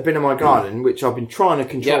ants that have been in my garden, which I've been trying to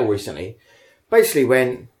control Yeah. recently, basically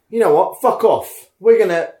went, you know what? Fuck off. We're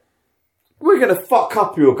gonna fuck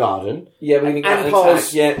up your garden. Yeah, we're going to get Ant an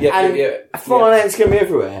piles attack. Yeah. and flying ants gonna be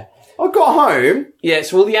everywhere. I got home. Yeah,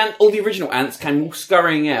 so all the original ants came all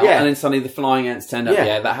scurrying out, Yeah. and then suddenly the flying ants turned up. Yeah.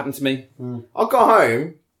 Yeah, that happened to me. I got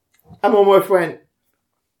home, and my wife went,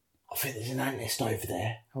 I think there's an ant nest over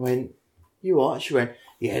there. I went, you what? She went,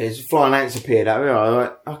 yeah, there's flying ants appeared out there. I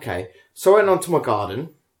went, okay. So I went onto my garden,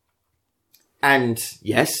 and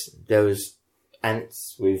yes, there was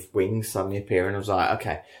ants with wings suddenly appearing. I was like,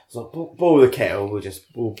 okay. I was like, boil the kettle,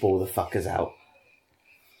 we'll boil the fuckers out.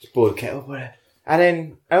 Just boil the kettle, whatever. And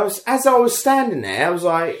then, as I was standing there, I was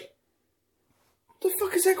like, what the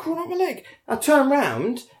fuck is that crawling up my leg? I turned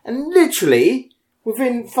round, and literally,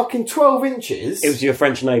 within fucking 12 inches... It was your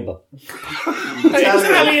French neighbour.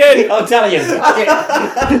 Italian! Italian.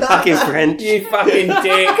 Fucking French. You fucking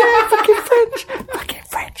dick. fucking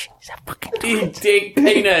French. It's a fucking You dick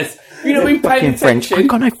penis. You not been paying attention. I've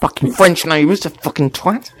got no fucking French neighbours, a fucking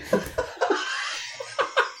twat.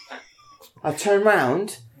 I turned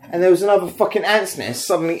round, and there was another fucking ant's nest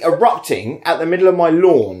suddenly erupting at the middle of my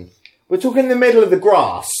lawn. We're talking the middle of the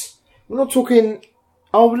grass. We're not talking,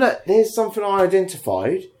 oh look, there's something I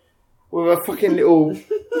identified with a fucking little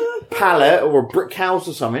pallet or a brick house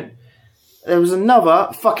or something. There was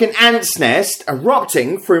another fucking ant's nest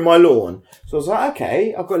erupting through my lawn. So I was like,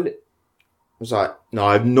 okay, I was like, no,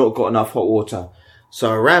 I've not got enough hot water.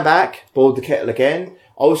 So I ran back, boiled the kettle again.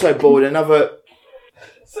 I also boiled another...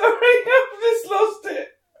 Sorry, I've just lost it.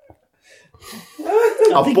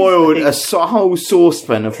 I boiled a whole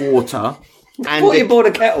saucepan of water and What, you bought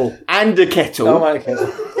a kettle? and a kettle. Oh, my kettle.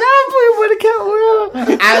 Yeah, I boiled with a kettle,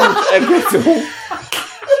 yeah.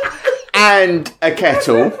 And a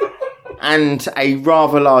kettle and a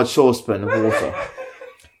rather large saucepan of water.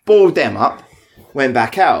 Boiled them up, went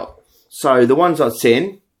back out. So the ones I'd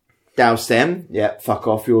seen, doused them. Yeah, fuck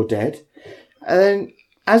off, you're dead. And then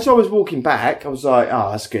as I was walking back, I was like,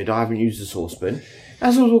 oh, that's good, I haven't used the saucepan.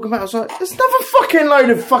 As I was walking back, I was like, there's another fucking load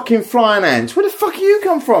of fucking flying ants. Where the fuck you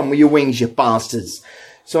come from with your wings, you bastards?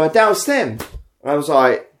 So I doused them. And I was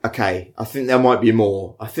like, okay, I think there might be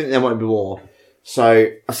more.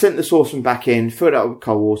 So I sent the saucepan back in, filled it up with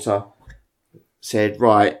cold water, said,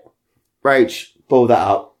 right, Rach, boil that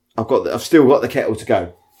up. I've still got the kettle to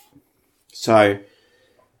go. So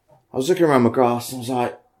I was looking around my grass and I was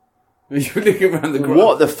like, You were looking around the grass.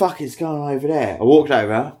 what the fuck is going on over there? I walked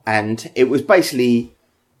over and it was basically,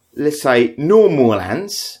 let's say, normal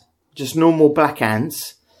ants, just normal black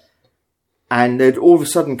ants, and they'd all of a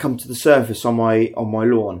sudden come to the surface on my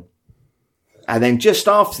lawn. And then just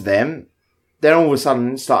after them, then all of a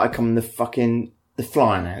sudden started coming the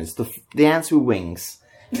flying ants, the ants with wings.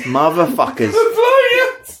 Motherfuckers. The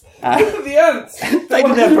flying ants! The ants! They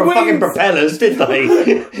didn't have fucking propellers, did they?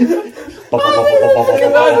 All of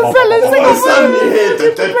a sudden you hear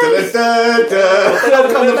da-da-da-da-da.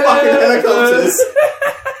 Come the fucking helicopters.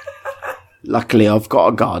 Luckily, I've got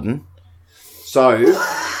a garden. So,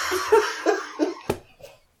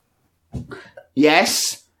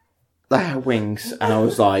 yes, they had wings. And I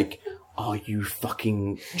was like, are you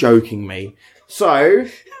fucking joking me? So,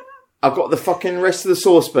 I got the fucking rest of the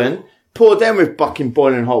saucepan, poured them with fucking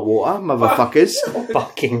boiling hot water, motherfuckers.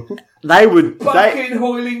 Fucking. They would... Fucking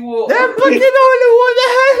hoiling water. They're fucking all the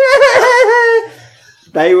water.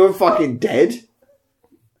 They were fucking dead.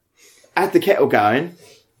 Had the kettle going.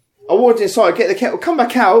 I walked inside, get the kettle, come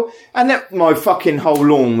back out, and my fucking whole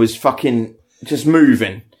lawn was fucking just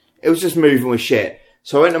moving. It was just moving with shit.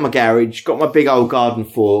 So I went to my garage, got my big old garden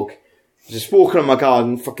fork, just walking on my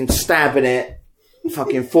garden, fucking stabbing it,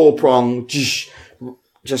 fucking 4-prong,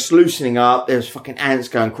 just loosening up. There was fucking ants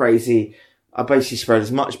going crazy. I basically spread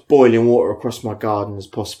as much boiling water across my garden as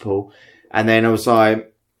possible. And then I was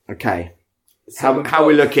like, okay, how are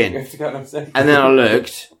we looking? And then I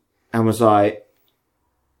looked and was like,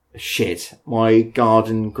 shit, my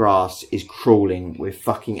garden grass is crawling with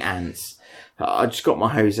fucking ants. I just got my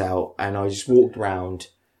hose out and I just walked around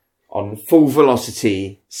on full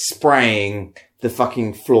velocity, spraying the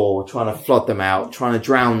fucking floor, trying to flood them out, trying to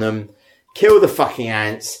drown them, kill the fucking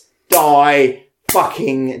ants,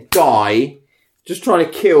 fucking die, just trying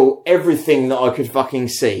to kill everything that I could fucking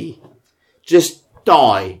see. Just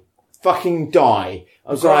die. Fucking die.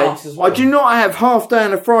 I was like, I do not have half day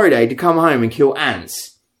on a Friday to come home and kill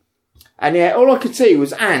ants. And yeah, all I could see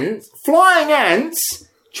was flying ants,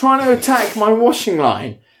 trying to attack my washing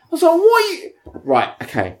line. I was like, what? Right,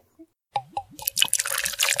 okay.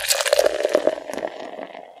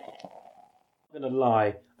 I'm gonna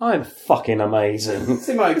lie. I'm fucking amazing.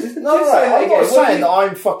 Simo, just I'm not saying that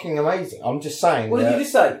I'm fucking amazing. I'm just saying What did you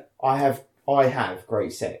just say? I have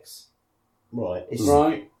great sex. Right. Is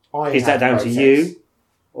that down to you?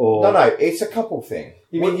 Or No, it's a couple thing.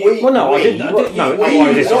 no, I didn't. No,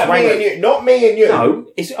 otherwise it's just wanking. Not me and you. No,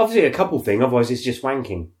 it's obviously a couple thing. Otherwise, it's just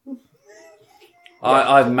wanking.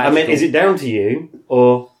 I mean, is it down to you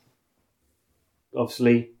or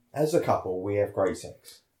obviously? As a couple, we have great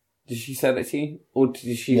sex. Did she say that to you? Or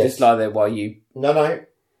did she Yes. just lie there while you... No.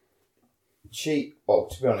 Well,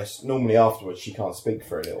 to be honest, normally afterwards she can't speak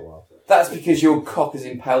for a little while. That's because your cock has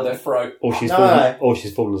impaled her throat. Or she's No.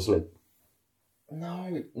 fallen asleep.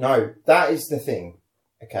 No, that is the thing.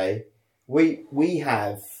 Okay, we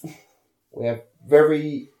have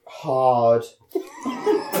very hard,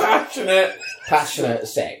 passionate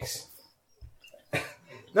sex.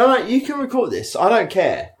 No, you can record this. I don't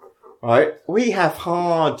care. Right? We have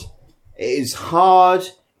hard. It is hard.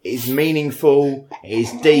 It is meaningful. It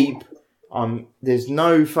is deep. There's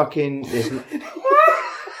no fucking.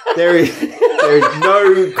 There is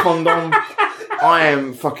no condom. I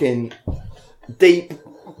am fucking deep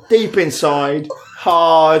inside,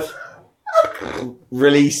 hard,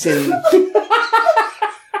 releasing.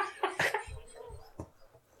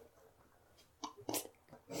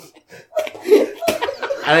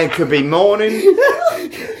 And it could be morning.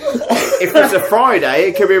 If it's a Friday,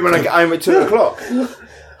 it could be when I get home at 2:00.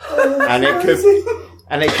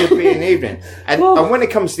 And it could be in the evening. And when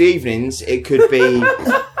it comes to the evenings, it could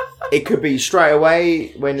be straight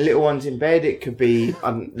away when little one's in bed. It could be,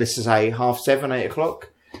 let's say 7:30, 8:00.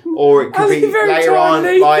 Or it could be later on,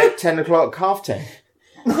 like 10:00, 10:30.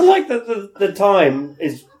 I like that the time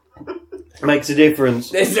makes a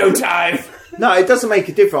difference. There's no time. No, it doesn't make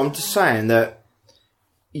a difference. I'm just saying that,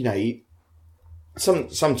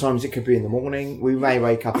 sometimes it could be in the morning. We may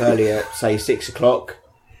wake up earlier, say 6:00.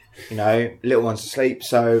 Little one's asleep,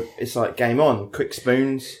 so it's like game on, quick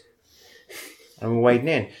spoons, and we're wading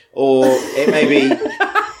in. Or it may be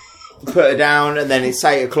put her down, and then it's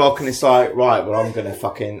 8:00, and it's like, right, well, I'm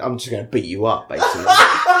just gonna beat you up, basically.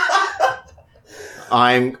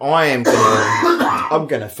 I'm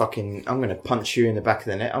gonna punch you in the back of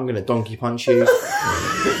the neck. I'm gonna donkey punch you.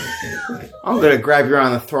 I'm gonna grab you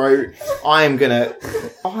around the throat. I am gonna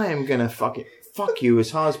fucking fuck you as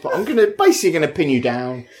hard as possible. I'm basically gonna pin you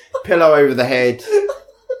down, pillow over the head.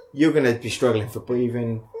 You're gonna be struggling for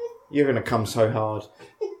breathing. You're gonna come so hard.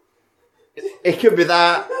 It could be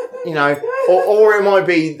that, or it might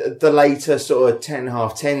be the later sort of 10,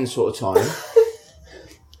 10:30 sort of time,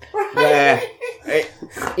 where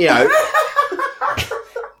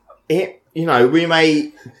we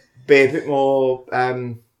may be a bit more.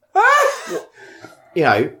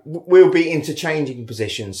 We'll be interchanging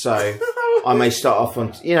positions. So I may start off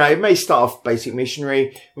on, it may start off basic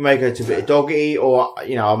missionary. We may go to a bit of doggy, or,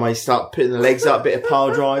 I may start putting the legs up, a bit of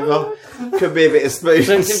power driver. Could be a bit of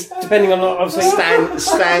spoons. Depending on, obviously,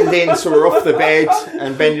 standing sort of off the bed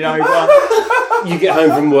and bending over. You get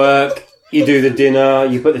home from work, you do the dinner,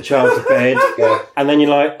 you put the child to bed, and then you're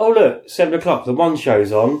like, oh look, 7:00, the one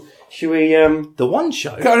show's on. Should we, The one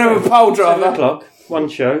show? Go and have a pole driver. 7:00, one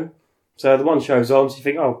show. So the one show's on, so you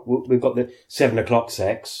think, oh, we've got the 7:00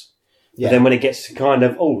 sex. Yeah. But then when it gets to kind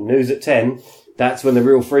of, news at 10, that's when the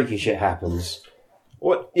real freaky shit happens.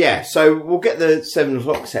 What? Yeah, so we'll get the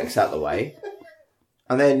 7:00 sex out of the way.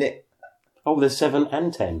 And then... There's 7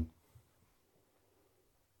 and 10.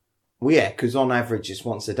 Well, yeah, because on average it's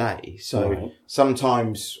once a day. So Right.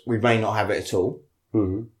 sometimes we may not have it at all.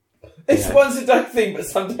 Mm-hmm. It's once a day thing, but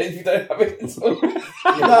some days you don't have it at all.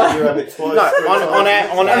 You have it twice.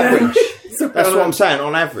 No, on average. That's what I'm saying.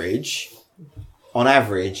 On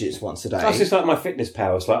average, it's once a day. That's just like my fitness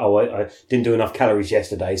power. It's like, I didn't do enough calories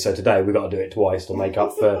yesterday, so today we've got to do it twice to make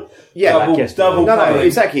up for double. No,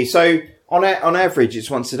 exactly. So on average, it's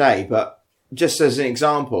once a day. But just as an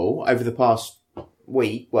example, over the past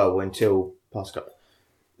week, until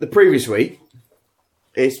the previous week,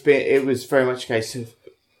 it was very much a case of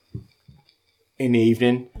in the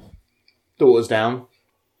evening, daughter's down,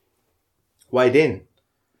 weighed in.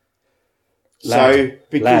 Lad.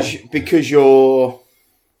 So because you're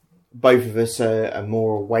both of us are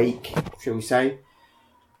more awake, shall we say?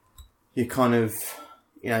 You're kind of,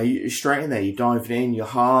 you're straight in there. You're diving in. You're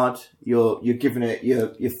hard. You're giving it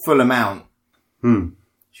your full amount.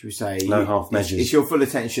 Should we say? No half measures. It's your full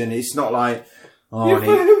attention. It's not like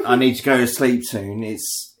I need to go to sleep soon.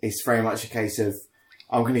 It's very much a case of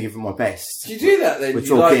I'm going to give it my best. Do you do that then? We're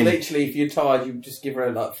You like talking- literally, if you're tired, you just give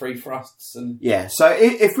her like 3 thrusts and. Yeah, so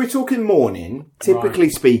if we're talking morning, typically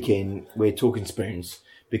speaking, we're talking spoons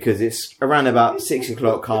because it's around about 6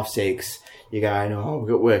 o'clock, 6:30. You're going, we've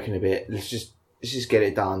got work in a bit. Let's just get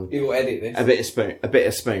it done. You will edit this. A bit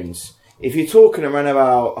of spoons. If you're talking around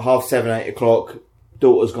about 7:30, 8 o'clock,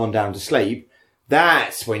 daughter's gone down to sleep.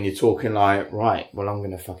 That's when you're talking like, right, well, I'm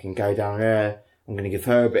going to fucking go down there. I'm going to give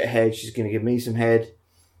her a bit of head. She's going to give me some head.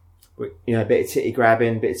 A bit of titty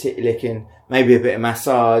grabbing, a bit of titty licking, maybe a bit of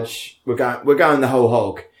massage. We're going the whole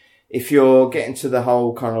hog. If you're getting to the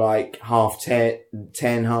whole kind of like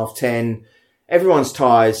 10:30, everyone's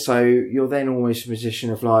tired, so you're then almost in a position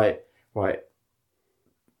of like, right,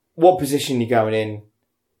 what position are you going in?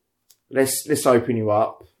 Let's open you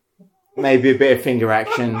up. Maybe a bit of finger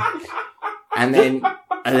action, and then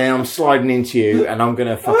I'm sliding into you, and I'm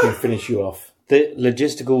gonna fucking finish you off. The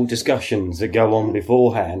logistical discussions that go on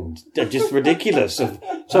beforehand are just ridiculous.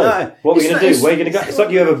 What are we going to do? Where are you going to go? It's like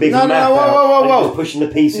you have a big map out and you're just pushing the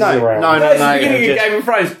pieces around. No. That's the beginning of Game of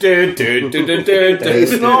Thrones.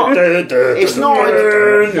 It's not. It's not.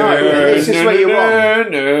 This is where you're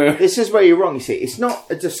wrong. This is where you're wrong. You see, it's not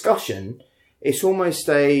a discussion. It's almost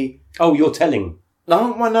a. Oh, you're telling.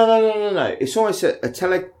 No. It's almost a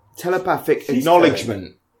telepathic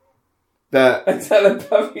acknowledgement. That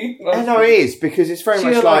telepathy. no, it is because it's very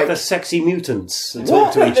much like the sexy mutants that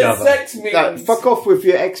talk to What? each other. Sex mutants. fuck off with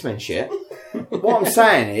your X-Men shit. What I'm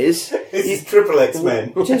saying is, This is triple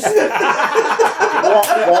X-Men. just what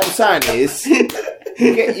I'm saying is, you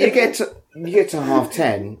get to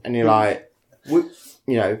 10:30 and you're like,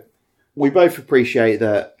 we both appreciate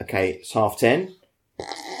that. Okay, it's 10:30.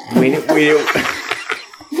 We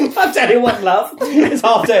I'll tell you what, love. It's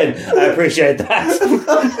 10:30. I appreciate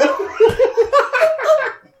that.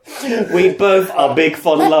 We both are big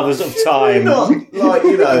fond lovers of time. I think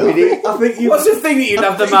you. What's the thing that you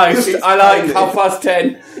love the most? I like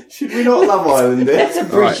 10:30. Should we not Love Island Let's it?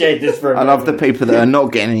 appreciate this for a I love the moment. people that are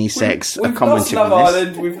not getting any sex are We've lost commenting Love on this.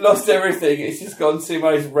 Island. We've lost everything. It's just gone too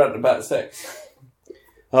much rant about sex.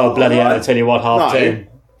 Oh, bloody hell, I tell you what, 10:30.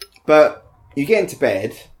 But you get into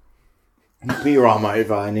bed, you put your arm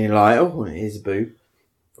over, and you're like, oh, here's a boob.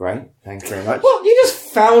 Great, thanks very much. What? You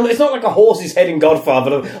just found... It's not like a horse's head in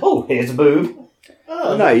Godfather. Oh, here's a boob.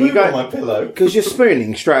 Oh, No, you go- on my pillow. Because you're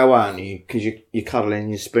spooning straight away, aren't you? Because you're cuddling,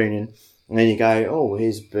 you're spooning. And then you go, oh,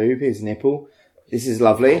 here's a boob, here's a nipple. This is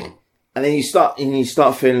lovely. And then you start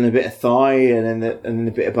feeling a bit of thigh and then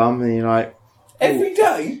a bit of bum, and you're like... Every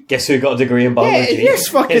day? Guess who got a degree in biology? yes,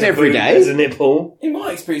 fucking Here's a every boob, day. There's a nipple. In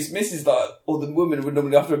my experience, Mrs. or the woman would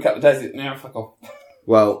normally after a couple of days, now fuck off.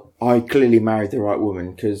 Well, I clearly married the right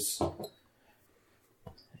woman, because...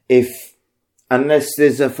 Unless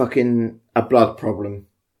there's a blood problem,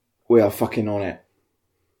 we are fucking on it.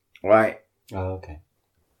 Right? Oh, okay.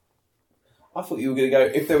 I thought you were going to go,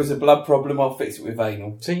 if there was a blood problem, I'll fix it with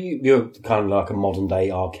anal. So you're kind of like a modern day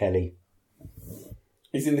R. Kelly.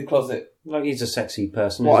 He's in the closet. Like, he's a sexy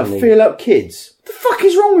person, What, isn't I he? feel up kids? The fuck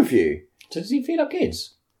is wrong with you? Does he feel up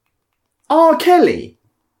kids? R. Kelly?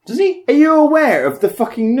 Does he? Are you aware of the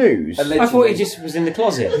fucking news? Allegedly. I thought he just was in the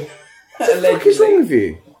closet. What the fuck is wrong with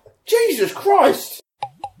you? Jesus Christ!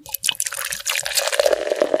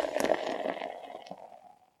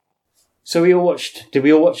 So did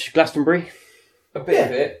we all watch Glastonbury? A bit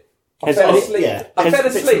of it. I Has fell any- asleep. yeah. I fell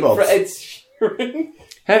Bits and asleep bobs. for Ed Sheeran.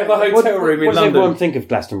 How, The hotel room in what does London. everyone think of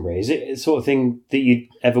Glastonbury? Is it the sort of thing that you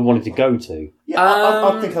ever wanted to go to? Yeah,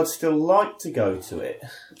 I think I'd still like to go to it.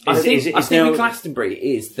 I think it's with now- Glastonbury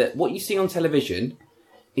is that what you see on television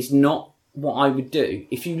is not what I would do.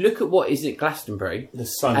 If you look at what is at Glastonbury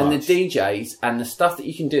There's so and much. the DJs and the stuff that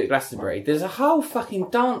you can do at Glastonbury, there's a whole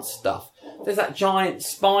fucking dance stuff there's that giant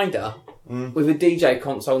spider with a DJ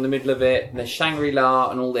console in the middle of it, and there's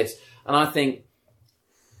Shangri-La and all this. And I think,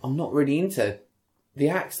 I'm not really into the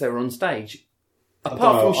acts that are on stage.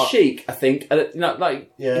 Apart from Chic, I think,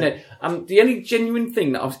 the only genuine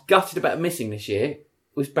thing that I was gutted about missing this year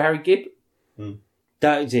was Barry Gibb.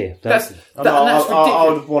 That's ridiculous. I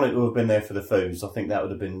would have wanted to have been there for the Foos. I think that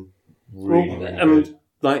would have been really good.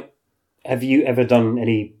 Like, have you ever done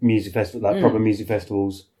any music festival, like proper music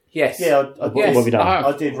festivals? Yes. Yeah, What have you done?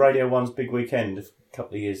 I did Radio 1's Big Weekend a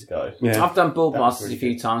couple of years ago. Yeah. I've done Boardmasters really a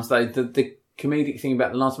few times, though. The comedic thing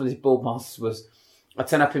about the last one of these Boardmasters was I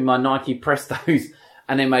turned up in my Nike Prestos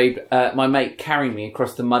and they made my mate carry me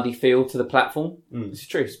across the muddy field to the platform. It's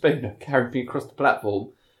true, Spooner carried me across the platform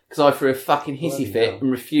because I threw a fucking hissy fit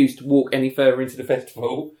and refused to walk any further into the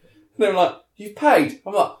festival. And they were like, "You've paid."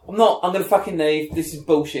 I'm like, "I'm not, I'm going to fucking leave. This is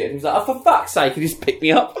bullshit." And he was like, "Oh, for fuck's sake," he just picked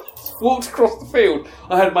me up, walked across the field.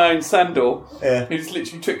 I had my own sandal. Yeah. He just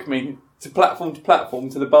literally took me to platform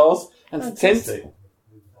to the bars and to tents.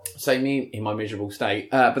 So me in my miserable state,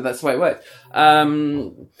 but that's the way it worked.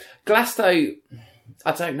 Glasgow,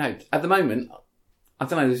 I don't know. At the moment, I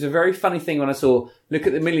don't know. There's a very funny thing when I saw Look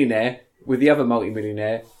at the Millionaire with the other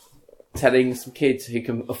multi-millionaire telling some kids who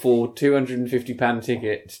can afford £250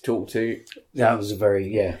 ticket to talk to. That was a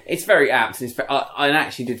very, It's very apt. I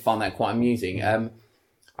actually did find that quite amusing.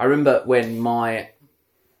 I remember when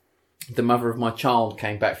the mother of my child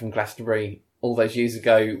came back from Glastonbury all those years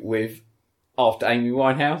ago after Amy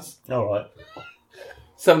Winehouse. All right.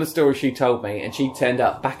 Some of the stories she told me, and she turned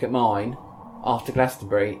up back at mine after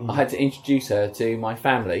Glastonbury. I had to introduce her to my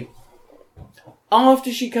family.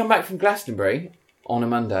 After she come back from Glastonbury on a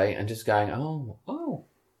Monday and just going, oh.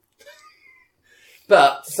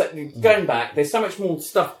 But going back, there's so much more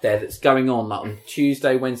stuff there that's going on, like on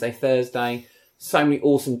Tuesday, Wednesday, Thursday. So many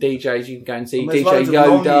awesome DJs you can go and see. There's DJ loads of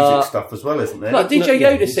Yoda. non-music stuff as well, isn't there? Like DJ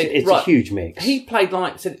Yoda said, it's right, a huge mix. He played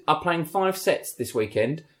said, I'm playing 5 sets this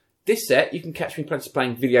weekend. This set, you can catch me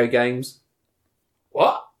playing video games.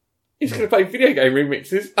 What? You're just going to play video game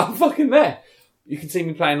remixes? I'm fucking there. You can see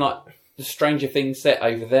me playing like the Stranger Things set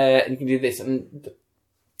over there, and you can do this. And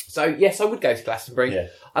so, yes, I would go to Glastonbury. Yeah.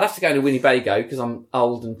 I'd have to go to Winnebago because I'm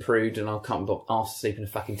old and prude and I can't be asked to sleep in a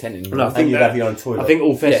fucking tent anymore. No, I think you'd have your own toilet. I think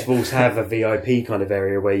all festivals have a VIP kind of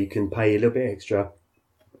area where you can pay a little bit extra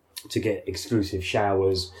to get exclusive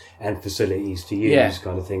showers and facilities to use,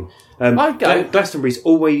 kind of thing. I'd go. Glastonbury's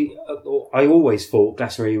always. I always thought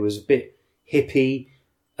Glastonbury was a bit hippie,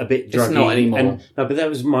 a bit druggy. It's not anymore. But that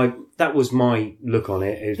was my look on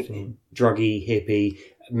it. It was druggy, hippie,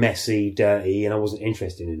 messy, dirty, and I wasn't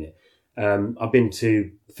interested in it. I've been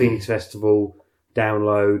to Phoenix Festival,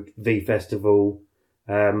 Download, V Festival,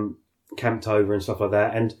 Camptober and stuff like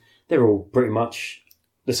that, and they're all pretty much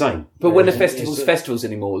the same. But when a festival's festivals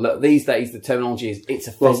anymore, look, these days the terminology is it's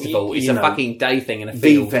a festival. It's a fucking day thing in a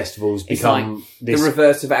field. V festivals It's become like this. the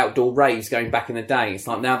reverse of outdoor raves going back in the day. It's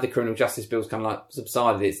like now the criminal justice bill's kind of like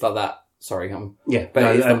subsided. It's like that. Sorry, but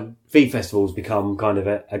it's V festivals become kind of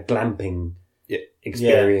a glamping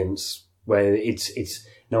experience where it's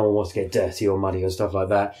no one wants to get dirty or muddy and stuff like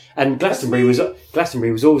that. And Glastonbury was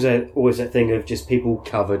always that thing of just people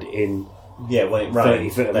covered in. Yeah, when it 30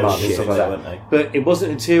 rained, foot of they were mud and shit, stuff like that. weren't they? But it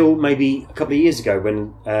wasn't until maybe a couple of years ago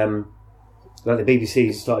when like the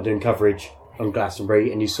BBC started doing coverage on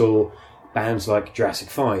Glastonbury and you saw bands like Jurassic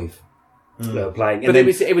 5 that were playing. But And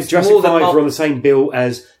it was Jurassic more than 5 were on the same bill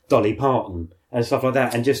as Dolly Parton and stuff like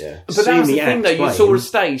that. And just But that was the thing, though. You acts saw playing. a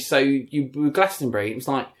stage, so you with Glastonbury. It was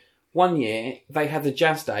like one year they had the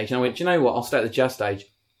jazz stage, and I went, "Do you know what? I'll stay at the jazz stage."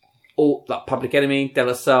 All like Public Enemy, De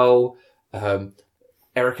La Soul, Erykah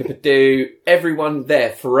Badu, everyone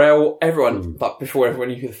there, Pharrell, everyone. But before everyone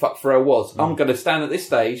knew who the fuck Pharrell was, I'm going to stand at this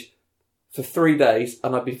stage for 3 days,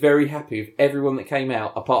 and I'd be very happy with everyone that came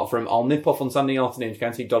out. Apart from, I'll nip off on Sunday afternoon to go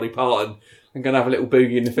and see Dolly Parton. I'm going to have a little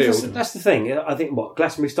boogie in the field. That's the thing. I think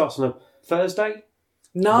Glastonbury starts on a Thursday.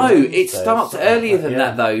 No, it starts earlier than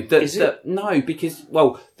that, though. Is it? No, because,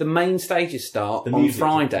 the main stages start on music-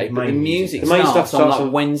 Friday, the but the main music The main starts stuff starts on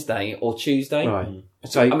on- Wednesday or Tuesday. Right.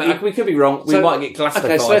 So I mean, we could be wrong. We might get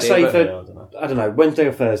classified. Okay, so let's say but- for, I don't know, Wednesday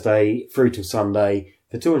or Thursday through till Sunday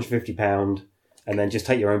for £250 and then just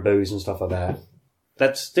take your own booze and stuff like that.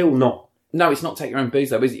 That's still not... No, it's not take your own booze,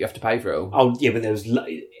 though, is it? You have to pay for it all. Oh, yeah, but there was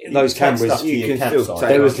those can cameras... stuff to your campsite.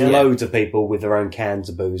 There was Yeah. loads of people with their own cans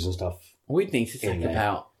of booze and stuff. We'd need to think there.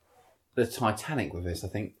 about the Titanic with this, I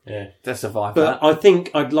think. Yeah. To survive But that. I think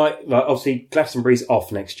I'd like obviously, Glastonbury's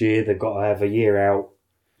off next year. They've got to have a year out.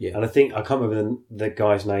 Yeah. And I think, I can't remember the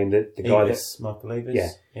guy's name, the guy that... Michael Eavis.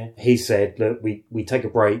 Yeah. He said that we take a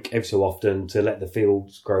break every so often to let the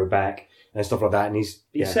fields grow back and stuff like that. And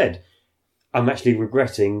he said I'm actually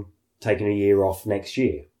regretting taking a year off next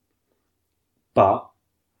year. But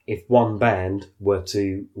if one band were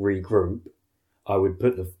to regroup, I would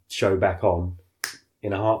put the show back on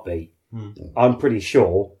in a heartbeat. I'm pretty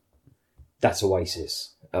sure that's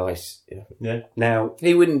Oasis. Yeah. Now,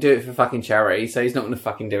 He wouldn't do it for fucking charity, so he's not going to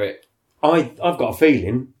fucking do it. I've got a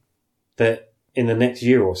feeling that in the next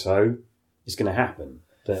year or so, it's going to happen.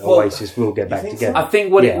 That Oasis will get back think together. I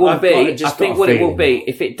think what it will I've be. got- I just think got a what it will feeling. be.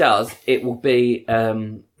 If it does, it will be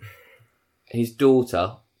his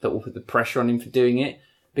daughter that will put the pressure on him for doing it.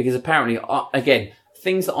 Because apparently, again,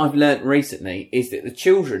 things that I've learnt recently is that the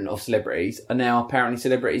children of celebrities are now apparently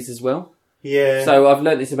celebrities as well. Yeah. So I've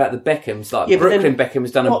learnt this about the Beckhams. Like Yeah, but Brooklyn then- Beckham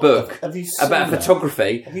has done a What? book Have you seen about that?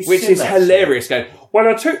 photography, Have you which seen is that hilarious. Going, well,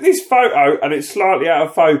 I took this photo and it's slightly out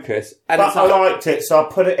of focus, and but it's I like, liked it, so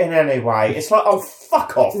I put it in anyway. It's like, oh,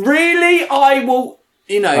 fuck off. really, I will.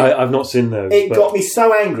 You know, I've not seen those. It but got me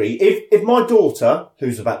so angry. If my daughter,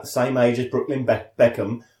 who's about the same age as Brooklyn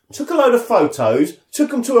Beckham, took a load of photos, took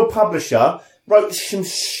them to a publisher, wrote some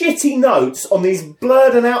shitty notes on these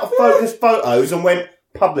blurred and out of focus photos and went,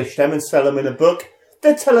 publish them and sell them in a book,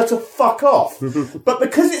 they'd tell her to fuck off. But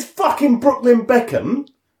because it's fucking Brooklyn Beckham,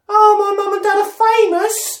 oh, my mum and dad are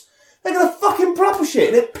famous, they're going to fucking publish it.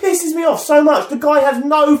 And it pisses me off so much. The guy has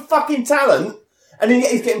no fucking talent. And then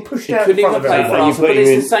he's getting pushed out in couldn't front even of play everyone. for Arsenal, but put him it's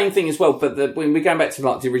in- the same thing as well. But when we're going back to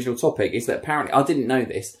like the original topic, is that apparently I didn't know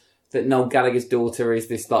this, that Noel Gallagher's daughter is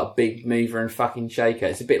this like big mover and fucking shaker.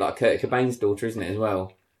 It's a bit like Kurt Cobain's daughter, isn't it, as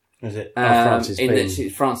well? Is it? Frances in Bean.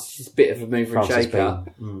 that Frances is a bit of a mover and Frances shaker,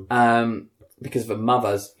 because of her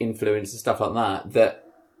mother's influence and stuff like that. That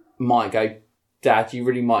might go, Dad, you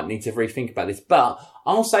really might need to rethink about this. But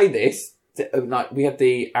I'll say this: like we had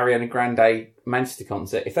the Ariana Grande Manchester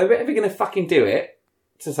concert. If they were ever going to fucking do it,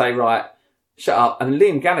 to say right, shut up, and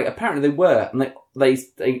Liam Gallagher apparently they were, and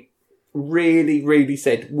they really, really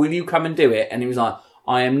said, will you come and do it? And he was like,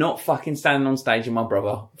 I am not fucking standing on stage with my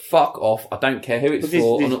brother. Fuck off. I don't care who it's But this-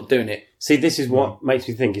 for. this- I'm not doing it. See, this is what makes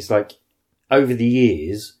me think. It's like, over the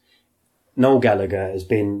years, Noel Gallagher has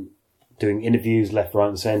been doing interviews left, right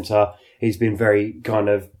and centre. He's been very kind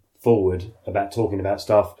of forward about talking about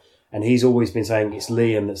stuff. And he's always been saying it's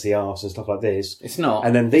Liam that's the arse and stuff like this. It's not.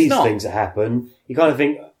 And then It's these not. things that happen, you kind of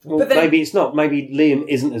think, well, But then- maybe it's not. Maybe Liam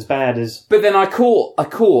isn't as bad as... But then I caught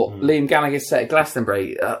Liam Gallagher's set at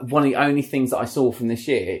Glastonbury, one of the only things that I saw from this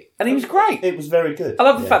year, and he was great. It was very good. I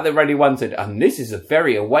love the fact that Radio 1 said, and this is a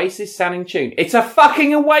very Oasis sounding tune. It's a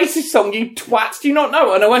fucking Oasis song, you twats. Do you not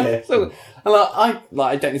know? And I went, Yeah. so, and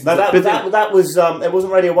I don't listen No, to that was it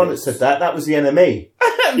wasn't Radio 1 that said that. That was the NME.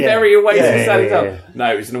 very Oasis Yeah, sounding yeah, song. yeah.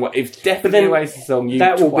 No, it's definitely then an Oasis song, you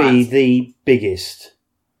That will be twat. the biggest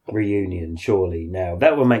reunion, surely, now.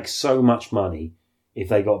 That will make so much money if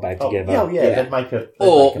they got back together. They'd make a.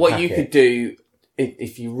 Or what you could do,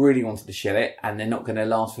 if you really wanted to shell it, and they're not going to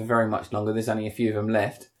last for very much longer, there's only a few of them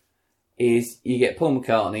left, is you get Paul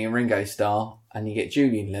McCartney and Ringo Starr, and you get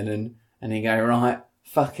Julian Lennon, and you go, right,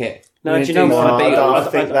 fuck it. No, We're do you gonna know do what? something big. I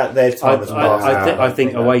think that their time has passed. I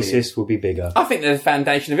think Oasis will be bigger. I think they're the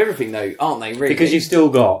foundation of everything, though, aren't they, really? Because you've still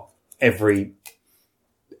got every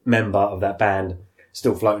member of that band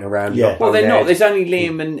still floating around. Yeah. You've got Well, they're not. Bonehead. There's only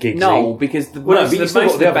Liam and Giggsy. Noel, because Well, no, most but you of still the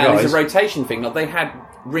got the band other is a guys. rotation thing. Like, they had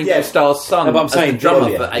Ringo Yeah. Starr's son No, but I'm as saying the drummer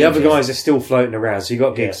yeah, for yeah. ages. The other guys are still floating around. So you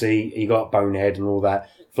got Giggsy, you got Bonehead and all that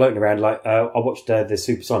floating around. Like I watched the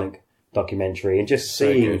Supersonic documentary and just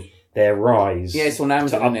Very seeing good. their rise Yeah, it's on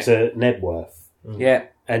Amazon, up isn't to Nebworth. Yeah.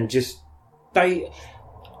 And just I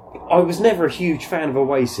was never a huge fan of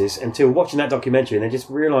Oasis until watching that documentary, and I just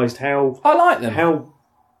realised I like them. how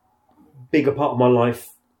big a part of my life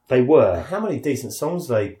they were. How many decent songs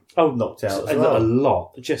they knocked out as a, well? a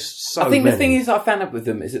lot, just so I think many. the thing is, I found out with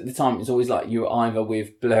them is at the time it's always like you were either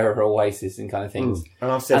with Blur or Oasis and kind of things.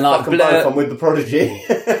 And I said, And like fuck 'em Blur- both, I'm with the Prodigy.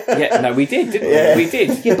 Yeah, no, we did, didn't Yeah. we? We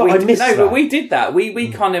did. Yeah, but we, I missed no, that. but we did that. We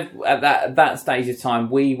kind of at that stage of time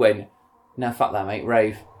we went, no, fuck that, mate,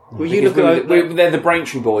 rave. Well, you Because look at they're the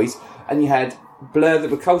Braintree boys, and you had Blur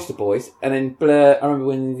that were Coaster Boys, and then Blur. I remember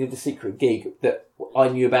when they did the secret gig that I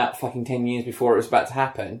knew about fucking 10 years before it was about to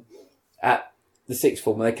happen at the sixth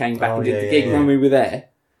form when they came back Oh, and did yeah, the yeah, gig yeah. when we were there.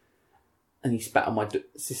 And he spat on my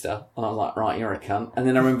sister, and I was like, right, you're a cunt. And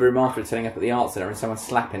then I remember him after turning up at the art centre and someone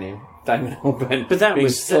slapping him, Damon Albarn, But that being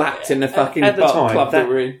was slapped in the fucking at the butt time. club that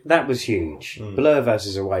we're in. That was huge. Blur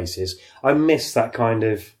versus Oasis. I miss that kind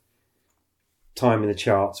of time in the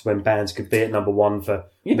charts when bands could be at number one for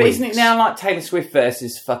Yeah, but isn't it weeks. now like Taylor Swift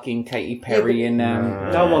versus fucking Katy Perry and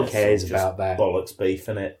No one It's cares just about that. Bollocks beef,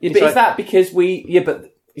 innit? Yeah, It's but like- is that because we? Yeah,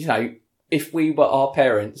 but you know, if we were our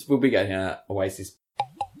parents, we'd be going, Oasis.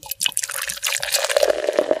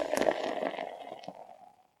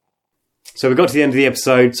 So we got to the end of the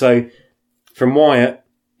episode. So from Wyatt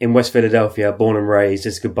in West Philadelphia, born and raised,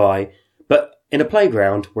 it's goodbye. But in a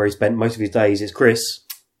playground where he spent most of his days, it's Chris.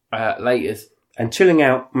 Laters. And chilling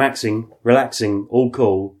out, maxing, relaxing, all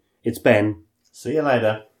cool, it's Ben. See you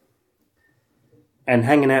later. And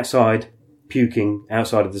hanging outside, puking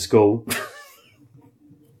outside of the school,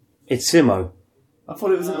 it's Simo. I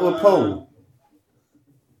thought it was into a pool.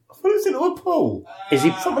 Is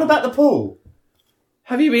he? Something about the pool.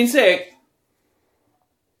 Have you been sick?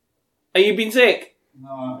 Are you been sick?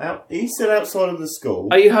 He's still outside of the school.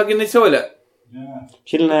 Are you hugging the toilet?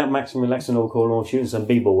 Chilling out, maxing, relaxing, all cool, or shooting some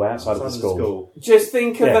b-ball outside of the school. Just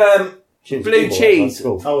think of Shooting blue some b-ball outside the cheese.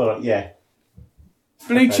 school. Oh, well, yeah.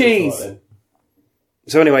 Blue cheese. Right then.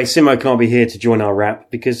 So anyway, Simo can't be here to join our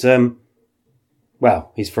rap because,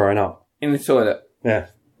 well, he's throwing up. In the toilet. Yeah.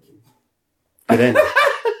 Good end.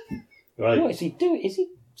 Right. What is he doing? Is he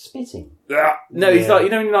spitting? No, he's Yeah. like, you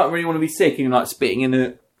know, when you like really want to be sick and you're like spitting in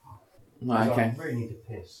the. Right, okay. I really need to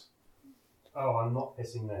piss. Oh, I'm not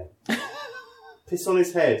pissing there. Piss on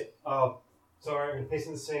his head. Oh, sorry, I'm going to piss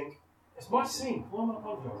in the sink. It's my sink. Why am I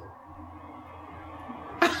apologising?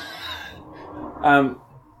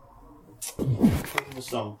 The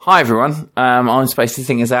song. Hi everyone. I'm supposed to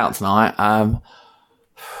sing us out tonight.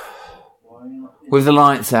 With the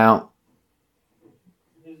lights out.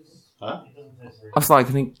 Huh? I was like, I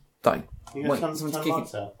think, like, You wait, can someone's turn kicking.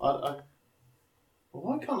 lights out.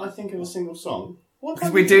 Why can't I think of a single song?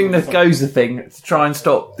 Because we're doing the Gozer thing to try and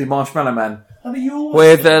stop the Marshmallow Man. I mean, you always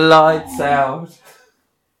With the lights out.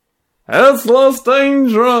 It's Los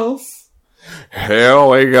Dangerous. Here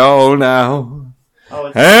we go now. Oh,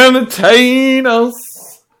 it's- Entertain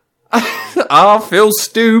us. I feel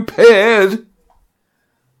stupid.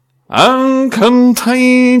 And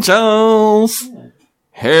contagious.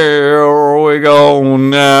 Here we go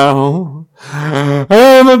now.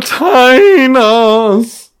 Entertain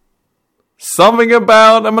us. Something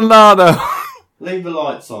about a mulatto. leave the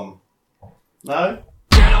lights on. No?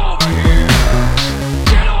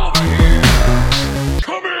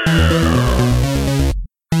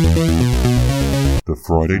 The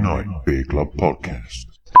Friday Night Beer Club Podcast.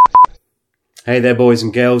 Hey there, boys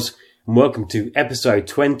and girls, and welcome to episode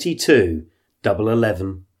 22,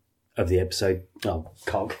 11 of the episode. Oh,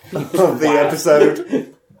 cock. Of the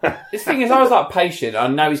episode. This thing is, I was like patient. I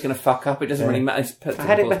know he's going to fuck up. It doesn't really matter. I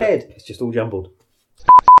had it in my head. It's just all jumbled.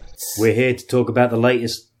 We're here to talk about the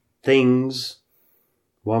latest things.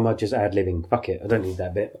 Why am I just ad-libbing? Fuck it, I don't need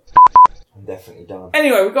that bit. I'm definitely done.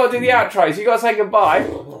 Anyway, we've got to do the outro, so you've got to say goodbye.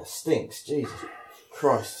 Oh, it stinks, Jesus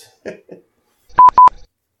Christ. I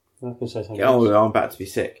can say something Oh, else. I'm about to be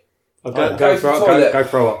sick. Oh, Go go, to throw, the go, toilet. go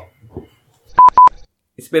throw up.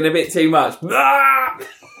 It's been a bit too much.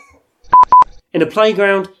 In a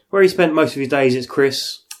playground where he spent most of his days, it's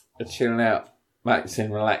Chris. Chilling out, maxing,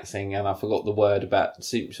 relaxing, and I forgot the word about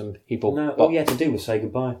some people. No, all you had to do was say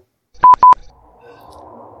goodbye.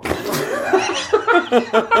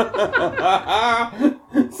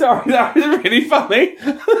 Sorry, that was really funny.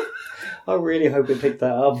 I really hope it picked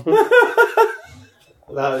that up.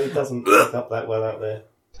 No, it doesn't pick up that well out there.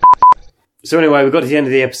 So anyway, we got to the end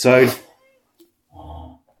of the episode.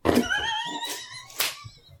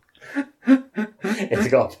 It's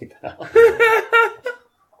got to pick that up.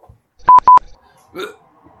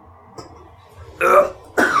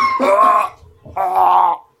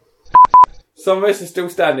 Some of us are still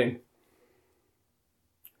standing.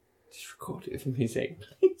 Just record it for music,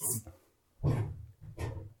 please.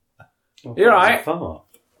 Oh, You're that was right. a fart.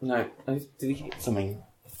 No, did he hit something?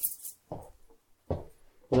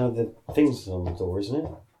 No, the thing's on the door, isn't it?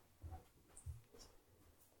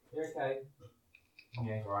 You're okay.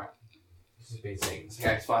 Yeah, you're right. This is being sick. It's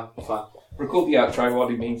okay, it's fine, it's fine. Record the outro while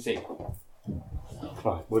you're being sick.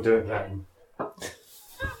 Right, we'll do it then.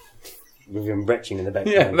 With him retching in the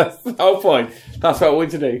background. Yeah, that's the whole point. That's what I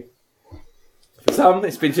want to do. For some,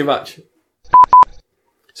 it's been too much.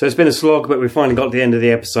 So it's been a slog, but we finally got to the end of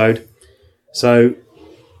the episode. So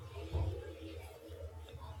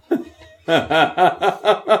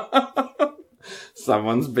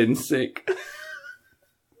Someone's been sick.